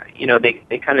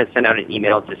 they kind of sent out an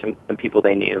email to some people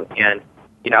they knew. And,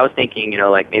 I was thinking,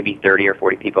 like maybe 30 or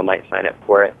 40 people might sign up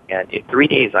for it. And in 3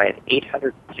 days, I had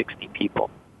 860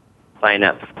 people sign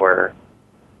up for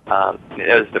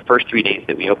it was the first 3 days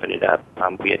that we opened it up.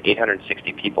 We had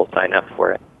 860 people sign up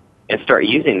for it and start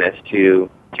using this to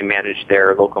manage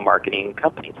their local marketing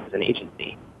companies as an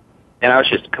agency. And I was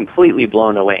just completely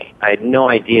blown away. I had no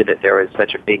idea that there was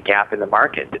such a big gap in the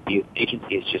market, that these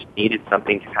agencies just needed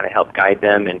something to kind of help guide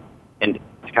them and to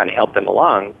kind of help them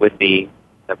along with the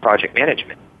project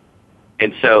management.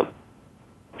 And so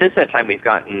since that time, we've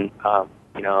gotten a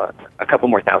couple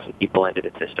more thousand people into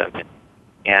the system,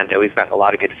 and we've gotten a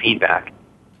lot of good feedback.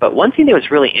 But one thing that was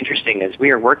really interesting is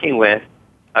we were working with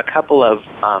a couple of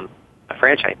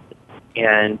franchises,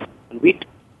 and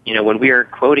when we were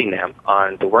quoting them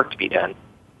on the work to be done,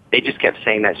 they just kept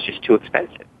saying that's just too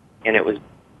expensive. And it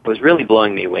was really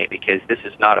blowing me away, because this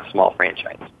is not a small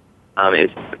franchise.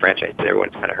 It's the franchise that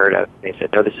everyone's kind of heard of. They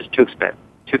said, no, this is too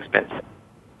expensive.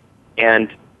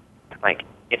 And I'm like,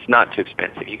 it's not too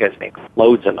expensive. You guys make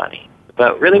loads of money.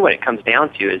 But really what it comes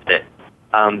down to is that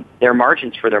their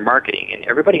margins for their marketing, and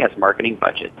everybody has marketing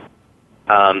budgets,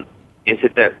 is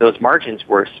that those margins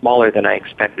were smaller than I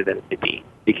expected them to be,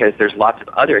 because there's lots of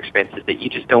other expenses that you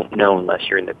just don't know unless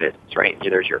you're in the business, right?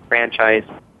 There's your franchise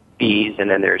fees, and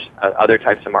then there's other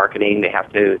types of marketing. They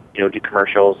have to, do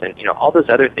commercials and, all those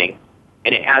other things.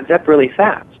 And it adds up really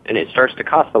fast, and it starts to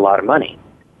cost a lot of money.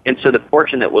 And so the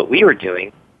portion that what we were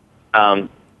doing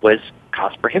was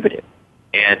cost prohibitive.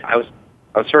 And I was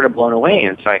sort of blown away,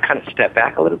 and so I kind of stepped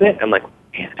back a little bit. I'm like,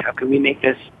 man, how can we make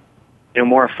this,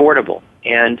 more affordable?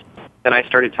 And then I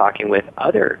started talking with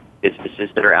other businesses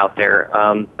that are out there.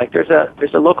 Like there's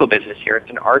a local business here.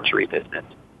 It's an archery business,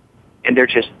 and they're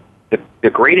just the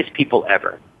greatest people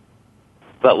ever.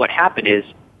 But what happened is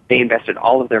they invested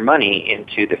all of their money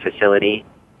into the facility,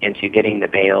 into getting the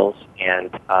bales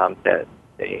and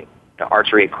the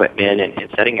archery equipment and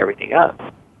setting everything up,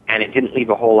 and it didn't leave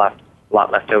a whole lot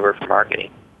left over for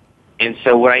marketing. And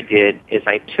so what I did is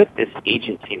I took this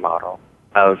agency model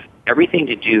of everything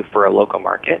to do for a local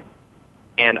market,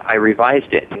 and I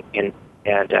revised it and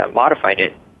modified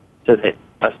it so that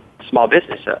a small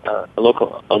business, a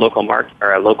local market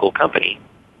or a local company,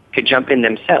 could jump in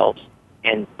themselves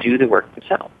and do the work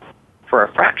themselves for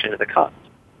a fraction of the cost.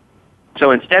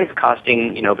 So instead of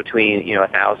costing between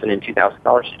 $1,000 and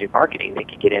 $2,000 to do marketing, they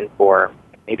could get in for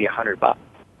maybe $100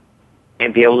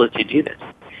 and be able to do this.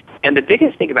 And the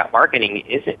biggest thing about marketing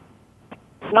it's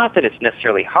not that it's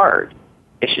necessarily hard.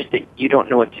 It's just that you don't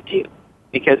know what to do.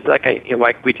 Because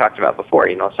like we talked about before,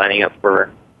 signing up for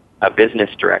a business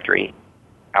directory,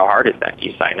 how hard is that?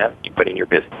 You sign up, you put in your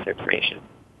business information,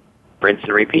 rinse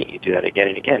and repeat. You do that again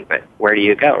and again, but where do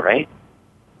you go, right?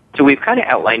 So we've kind of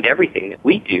outlined everything that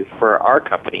we do for our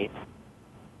company,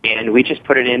 and we just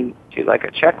put it into like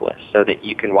a checklist so that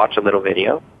you can watch a little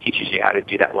video, teaches you how to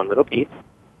do that one little piece.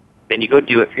 Then you go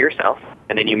do it for yourself,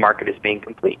 and then you mark it as being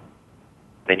complete.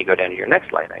 Then you go down to your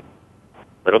next line item.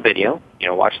 Little video,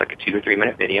 watch like a 2 or 3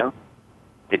 minute video.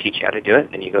 They teach you how to do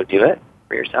it, then you go do it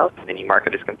for yourself, and then you mark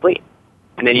it as complete.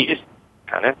 And then you just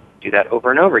kind of do that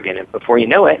over and over again, and before you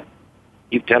know it,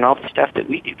 you've done all the stuff that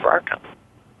we do for our company.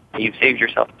 You've saved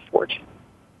yourself a fortune.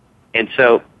 And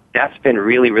so that's been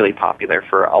really, really popular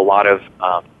for a lot of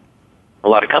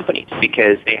companies,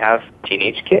 because they have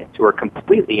teenage kids who are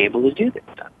completely able to do this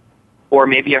stuff. Or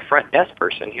maybe a front desk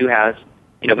person who has,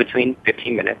 between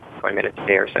 15 minutes, 20 minutes a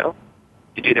day or so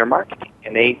to do their marketing.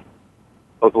 And they,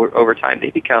 over time,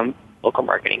 they become local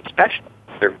marketing specialists.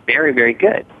 They're very, very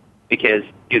good, because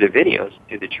through the videos,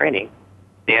 through the training,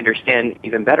 they understand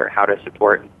even better how to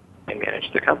support and manage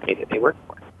the company that they work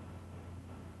for.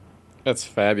 That's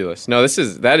fabulous. No,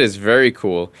 that is very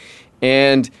cool.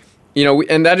 And,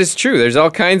 and that is true. There's all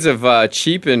kinds of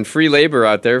cheap and free labor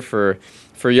out there for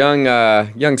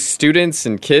young students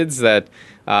and kids that,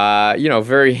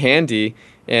 very handy,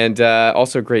 and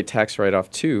also great tax write-off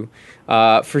too,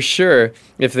 for sure,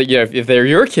 if they're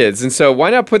your kids. And so why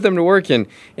not put them to work? And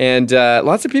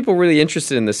lots of people really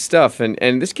interested in this stuff,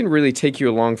 and this can really take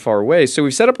you a long, far way. So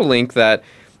we've set up a link that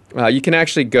you can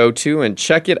actually go to and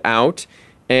check it out,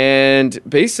 and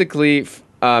basically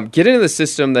get into the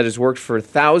system that has worked for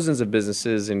thousands of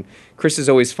businesses. And Chris is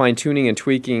always fine-tuning and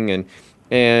tweaking,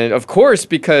 and of course,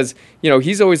 because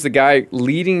he's always the guy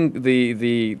leading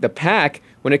the pack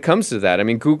when it comes to that. I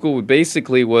mean, Google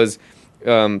basically was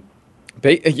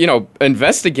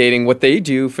investigating what they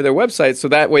do for their website, so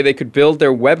that way they could build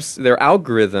their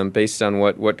algorithm based on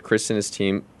what Chris and his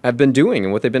team have been doing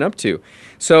and what they've been up to.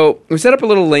 So we set up a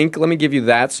little link. Let me give you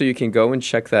that so you can go and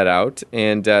check that out.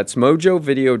 And it's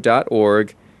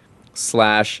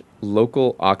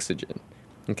mojovideo.org/localoxygen.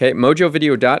 Okay,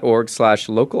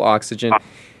 mojovideo.org/localoxygen.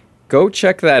 Go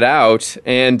check that out,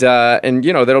 and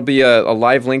there'll be a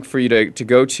live link for you to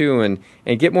go to and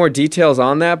get more details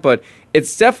on that. But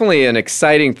it's definitely an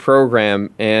exciting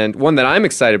program, and one that I'm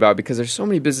excited about, because there's so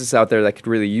many businesses out there that could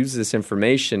really use this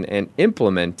information and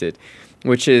implement it.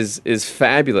 which is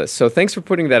fabulous. So thanks for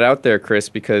putting that out there, Chris,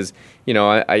 because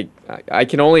I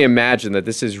can only imagine that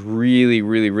this is really,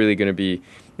 really, really going to be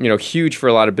huge for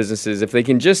a lot of businesses if they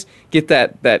can just get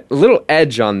that little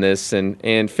edge on this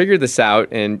and figure this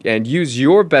out and use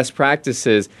your best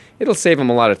practices. It'll save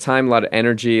them a lot of time, a lot of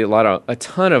energy, a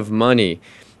ton of money,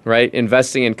 right?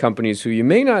 Investing in companies who you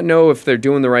may not know if they're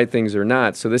doing the right things or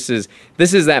not. So this is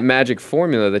that magic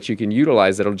formula that you can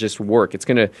utilize that'll just work. It's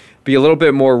going to be a little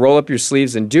bit more roll up your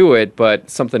sleeves and do it,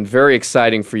 but something very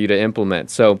exciting for you to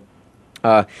implement. So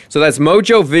that's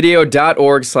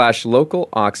mojovideo.org/local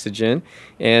oxygen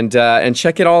and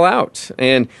check it all out.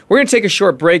 And we're going to take a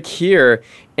short break here,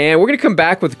 and we're going to come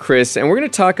back with Chris, and we're going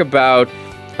to talk about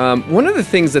one of the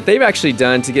things that they've actually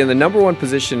done to get in the number one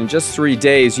position in just 3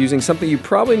 days using something you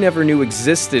probably never knew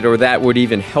existed or that would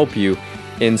even help you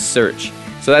in search.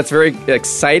 So that's very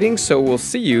exciting. So we'll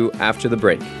see you after the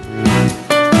break.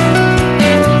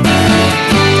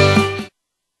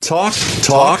 Talk,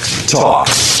 talk, talk.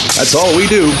 That's all we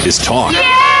do is talk.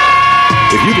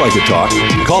 If you'd like to talk,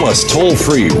 call us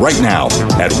toll-free right now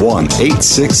at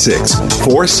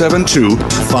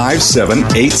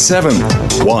 1-866-472-5787.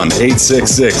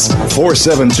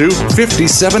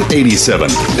 1-866-472-5787.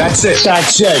 That's it.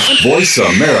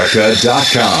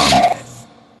 VoiceAmerica.com.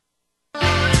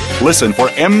 Listen for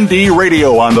MD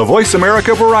Radio on the Voice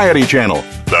America Variety Channel.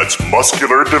 That's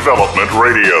Muscular Development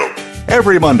Radio.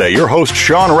 Every Monday, your host,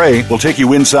 Sean Ray, will take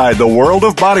you inside the world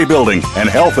of bodybuilding and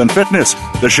health and fitness.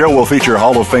 The show will feature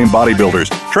Hall of Fame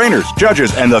bodybuilders, trainers,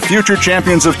 judges, and the future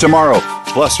champions of tomorrow.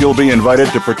 Plus, you'll be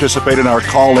invited to participate in our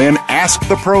call-in Ask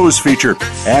the Pros feature.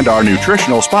 And our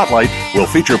Nutritional Spotlight will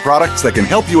feature products that can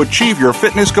help you achieve your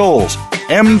fitness goals.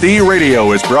 MD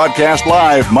Radio is broadcast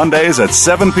live Mondays at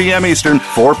 7 p.m. Eastern,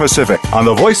 4 Pacific on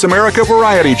the Voice America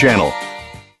Variety Channel.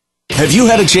 Have you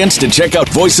had a chance to check out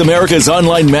Voice America's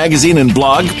online magazine and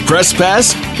blog, Press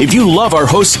Pass? If you love our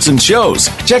hosts and shows,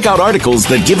 check out articles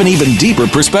that give an even deeper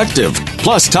perspective,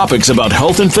 plus topics about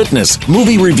health and fitness,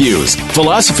 movie reviews,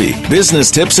 philosophy, business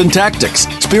tips and tactics,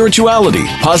 spirituality,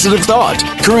 positive thought,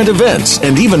 current events,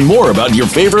 and even more about your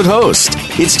favorite host.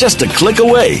 It's just a click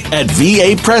away at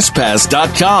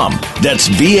vapresspass.com. That's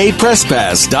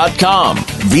vapresspass.com.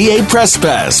 VA Press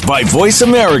Pass by Voice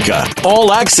America.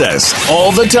 All access,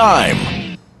 all the time.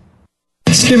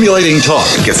 Stimulating talk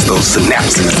Gets those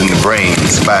synapses in the brain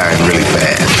firing really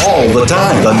fast. all the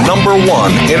time. The number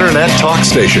one internet talk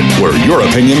station where your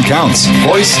opinion counts.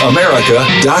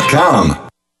 VoiceAmerica.com.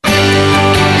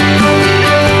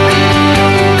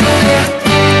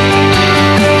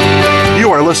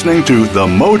 You are listening to The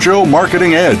Mojo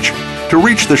Marketing Edge. To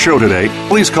reach the show today,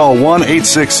 please call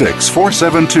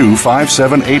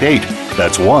 1-866-472-5788.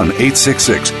 That's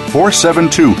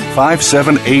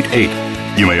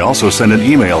 1-866-472-5788. You may also send an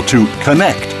email to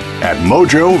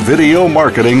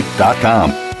connect@mojovideomarketing.com.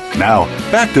 Now,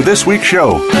 back to this week's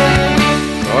show.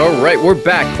 All right, we're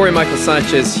back. Cory Michael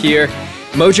Sanchez here,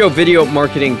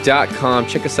 mojovideomarketing.com.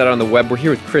 Check us out on the web. We're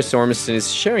here with Chris Ormiston.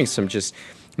 He's sharing some just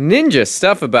ninja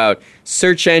stuff about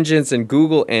search engines and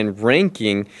Google and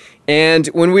ranking. And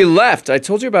when we left, I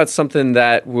told you about something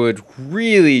that would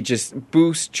really just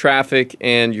boost traffic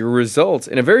and your results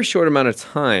in a very short amount of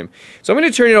time. So I'm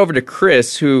going to turn it over to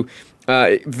Chris, who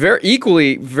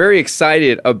very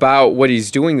excited about what he's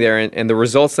doing there and the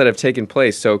results that have taken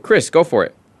place. So, Chris, go for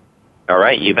it. All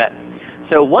right, you bet.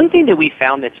 So one thing that we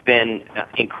found that's been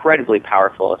incredibly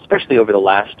powerful, especially over the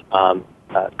last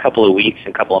couple of weeks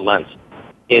and couple of months,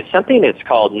 is something that's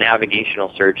called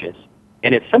navigational searches.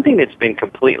 And it's something that's been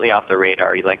completely off the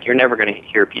radar. You're never going to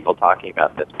hear people talking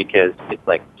about this because it's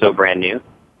so brand new.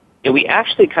 And we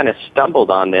actually kind of stumbled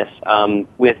on this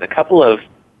with a couple of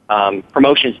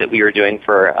promotions that we were doing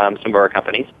for some of our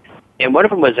companies. And one of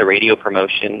them was a radio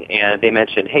promotion, and they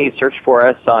mentioned, hey, search for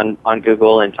us on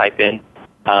Google and type in,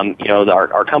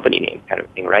 our company name kind of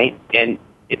thing, right? And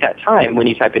at that time, when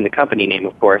you type in the company name,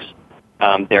 of course,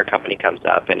 their company comes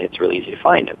up, and it's really easy to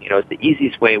find them. It's the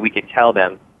easiest way we could tell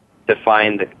them to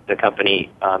find the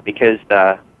company because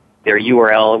their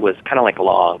URL was kind of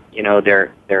long.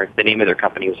 The name of their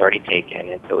company was already taken,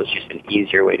 and so it was just an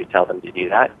easier way to tell them to do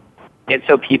that. And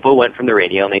so people went from the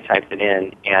radio and they typed it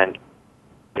in, and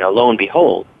lo and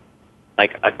behold,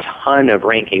 a ton of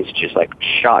rankings just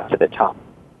shot to the top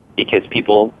because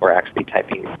people were actually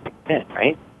typing it in,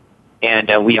 right?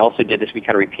 And we also did this. We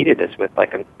kind of repeated this with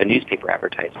a newspaper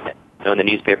advertisement. In the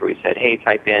newspaper, we said, "Hey,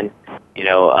 type in,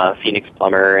 Phoenix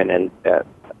Plumber, and then the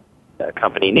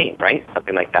company name, right?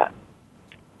 Something like that."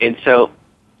 And so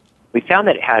we found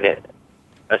that it had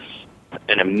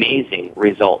an amazing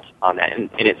result on that, and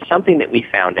it's something that we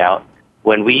found out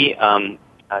when we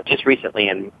just recently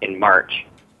in March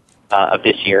of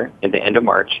this year, at the end of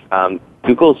March,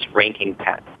 Google's ranking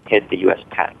patent hit the U.S.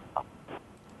 patent.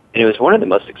 And it was one of the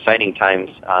most exciting times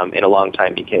in a long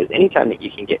time, because anytime that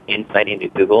you can get insight into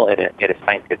Google at a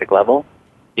scientific level,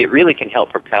 it really can help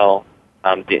propel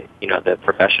the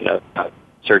profession of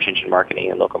search engine marketing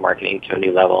and local marketing to a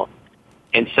new level.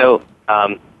 And so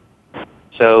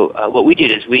what we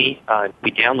did is we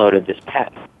downloaded this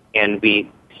patent, and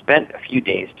we spent a few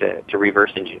days to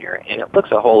reverse engineer it. And it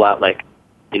looks a whole lot like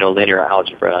linear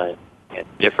algebra and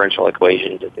differential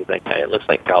equations and things like that. It looks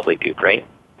like gobbledygook, right?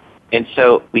 And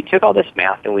so we took all this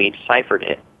math and we deciphered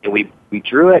it, and we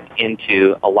drew it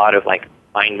into a lot of like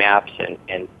mind maps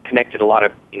and connected a lot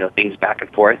of things back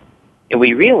and forth. And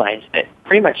we realized that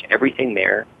pretty much everything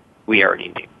there we already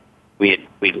knew.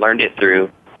 We'd learned it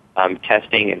through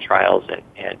testing and trials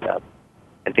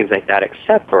and things like that,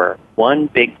 except for one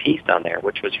big piece on there,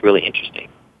 which was really interesting.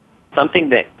 Something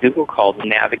that Google called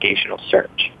navigational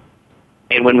search.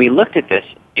 And when we looked at this,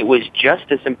 it was just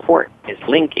as important as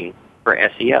linking for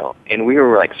SEO. And we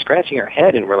were like scratching our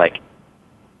head, and we're like,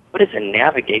 what is a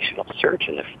navigational search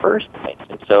in the first place?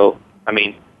 And so,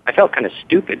 I felt kind of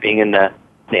stupid being in the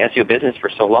SEO business for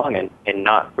so long and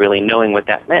not really knowing what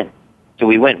that meant. So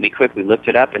we quickly looked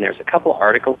it up, and there's a couple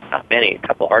articles, not many, a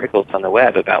couple articles on the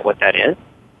web about what that is.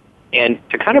 And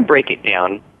to kind of break it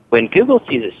down, when Google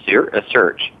sees a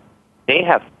search, they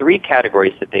have three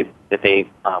categories that they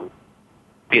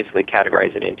basically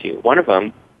categorize it into. One of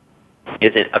them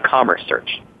is a commerce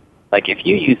search. Like if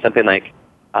you use something like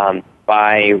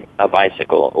buy a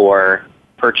bicycle or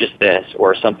purchase this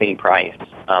or something price,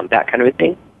 that kind of a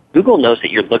thing, Google knows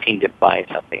that you're looking to buy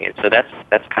something, and so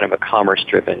that's kind of a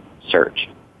commerce-driven search.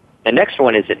 The next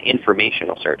one is an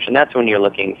informational search, and that's when you're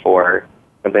looking for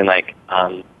something like,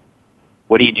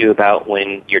 what do you do about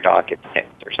when your dog gets sick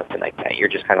or something like that? You're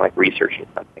just kind of like researching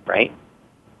something, right?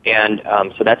 And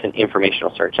so that's an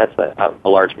informational search. That's a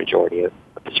large majority of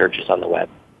the searches on the web.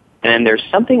 And then there's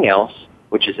something else,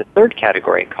 which is a third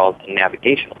category called a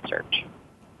navigational search.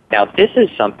 Now, this is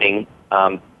something,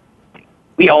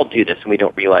 we all do this and we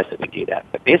don't realize that we do that.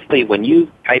 But basically, when you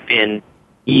type in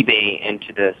eBay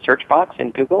into the search box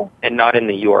in Google and not in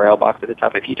the URL box at the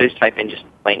top, if you just type in just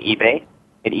plain eBay,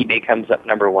 and eBay comes up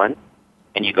number one,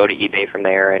 and you go to eBay from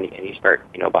there and you start,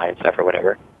 buying stuff or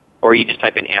whatever. Or you just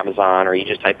type in Amazon, or you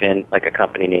just type in like a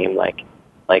company name, like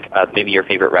maybe your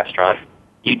favorite restaurant.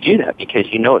 You do that because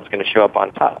you know it's going to show up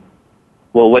on top.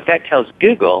 Well, what that tells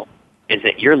Google is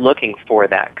that you're looking for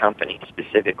that company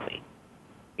specifically.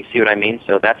 You see what I mean?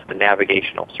 So that's the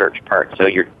navigational search part. So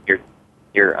you're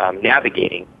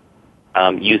navigating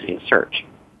using search.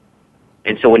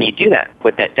 And so when you do that,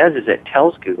 what that does is it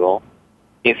tells Google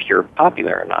if you're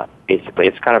popular or not. Basically,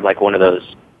 it's kind of like one of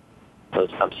those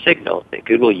signals that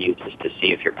Google uses to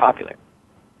see if you're popular.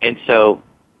 And so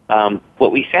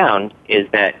what we found is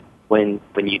that when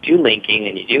you do linking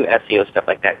and you do SEO stuff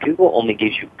like that, Google only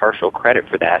gives you partial credit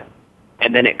for that.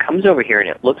 And then it comes over here and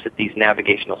it looks at these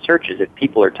navigational searches, if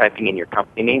people are typing in your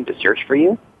company name to search for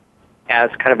you, as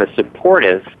kind of a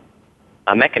supportive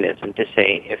mechanism to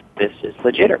say if this is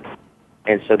legitimate.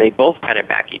 And so they both kind of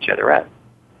back each other up.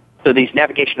 So these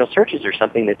navigational searches are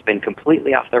something that's been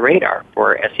completely off the radar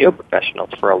for SEO professionals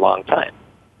for a long time.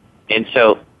 And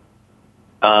so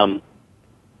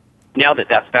now that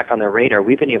that's back on the radar,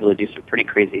 we've been able to do some pretty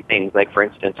crazy things. Like, for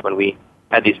instance, when we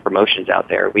had these promotions out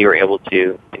there, we were able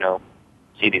to,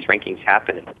 see these rankings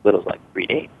happen in as little as like 3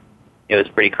 days. It was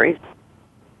pretty crazy.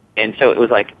 And so it was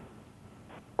like,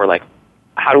 we're like,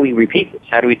 how do we repeat this?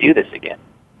 How do we do this again?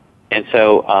 And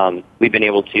so we've been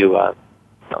able to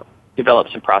develop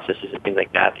some processes and things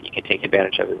like that you can take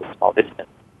advantage of as a small business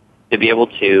to be able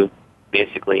to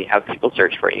basically have people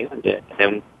search for you. And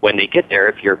then when they get there,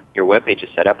 if your web page is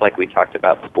set up like we talked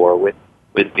about before with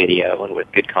video and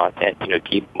with good content,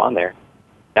 keep them on there.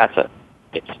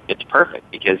 It's perfect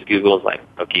because Google is like,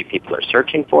 okay, people are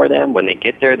searching for them. When they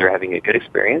get there, they're having a good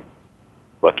experience.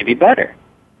 What could be better?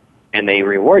 And they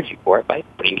reward you for it by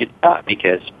putting it up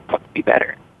because what could be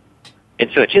better? And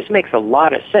so it just makes a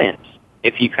lot of sense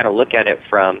if you kind of look at it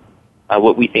from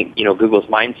what we think, Google's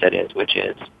mindset is, which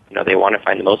is, they want to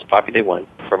find the most popular one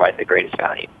to provide the greatest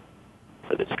value.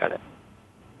 So this kind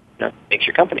of makes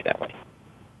your company that way.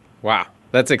 Wow,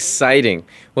 that's exciting.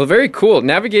 Well, very cool.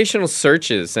 Navigational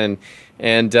searches and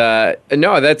the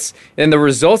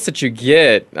results that you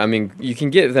get, you can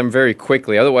get them very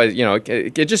quickly. Otherwise,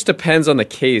 it just depends on the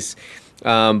case.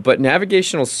 But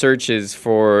navigational searches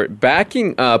for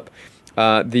backing up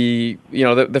the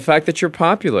fact that you're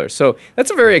popular. So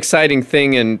that's a very exciting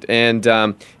thing. And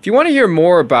if you want to hear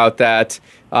more about that,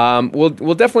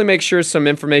 we'll definitely make sure some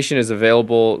information is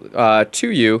available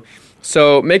to you.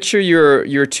 So make sure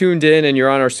you're tuned in and you're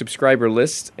on our subscriber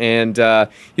list. And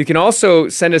you can also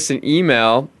send us an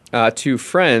email to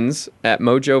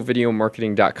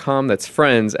friends@mojovideomarketing.com. That's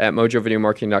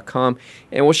friends@mojovideomarketing.com.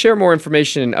 And we'll share more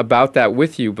information about that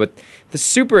with you. But the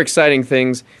super exciting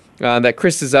things that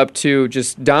Chris is up to,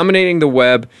 just dominating the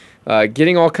web,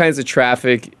 getting all kinds of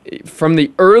traffic from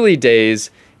the early days,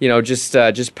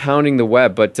 just pounding the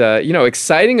web. But,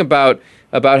 exciting about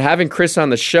having Chris on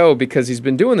the show because he's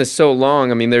been doing this so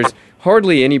long. I mean, there's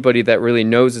hardly anybody that really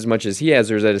knows as much as he has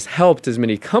or that has helped as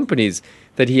many companies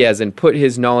that he has and put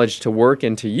his knowledge to work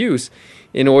and to use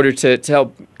in order to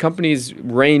help companies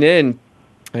rein in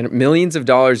millions of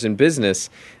dollars in business.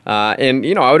 I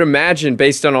would imagine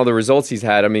based on all the results he's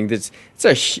had, I mean, it's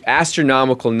an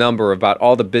astronomical number about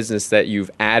all the business that you've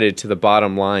added to the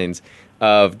bottom lines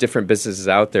of different businesses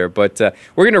out there. But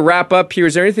we're going to wrap up here.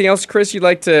 Is there anything else, Chris, you'd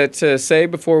like to say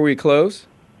before we close?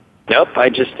 Nope. I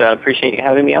just appreciate you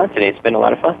having me on today. It's been a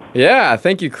lot of fun. Yeah,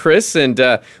 thank you, Chris. And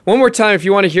one more time, if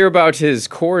you want to hear about his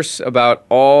course about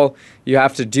all you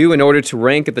have to do in order to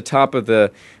rank at the top of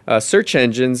the search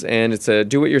engines, and it's a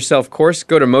do-it-yourself course,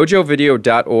 go to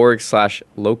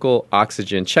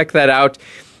mojovideo.org/localoxygen. Check that out.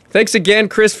 Thanks again,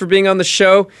 Chris, for being on the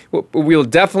show. We'll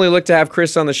definitely look to have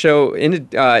Chris on the show in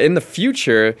the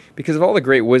future because of all the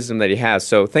great wisdom that he has.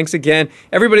 So thanks again.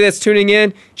 Everybody that's tuning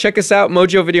in, check us out,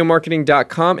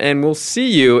 mojovideomarketing.com, and we'll see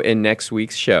you in next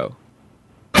week's show.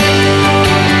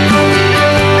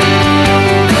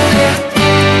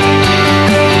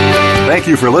 Thank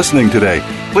you for listening today.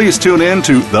 Please tune in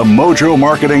to The Mojo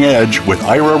Marketing Edge with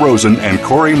Ira Rosen and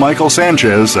Cory Michael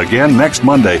Sanchez again next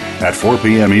Monday at 4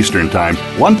 p.m. Eastern Time,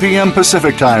 1 p.m.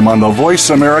 Pacific Time on the Voice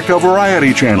America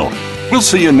Variety Channel. We'll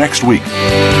see you next week.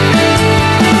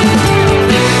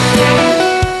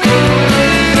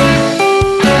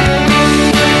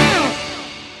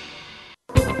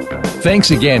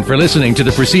 Thanks again for listening to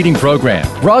the preceding program,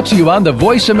 brought to you on the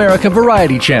Voice America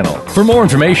Variety Channel. For more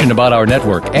information about our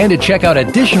network and to check out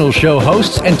additional show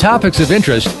hosts and topics of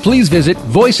interest, please visit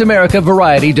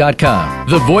voiceamericavariety.com.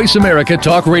 The Voice America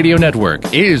Talk Radio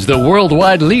Network is the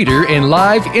worldwide leader in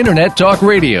live Internet talk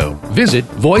radio. Visit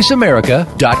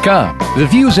voiceamerica.com. The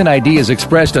views and ideas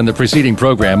expressed on the preceding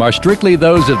program are strictly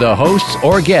those of the hosts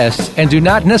or guests and do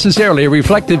not necessarily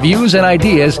reflect the views and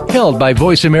ideas held by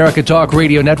Voice America Talk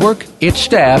Radio Network, its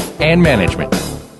staff, and management.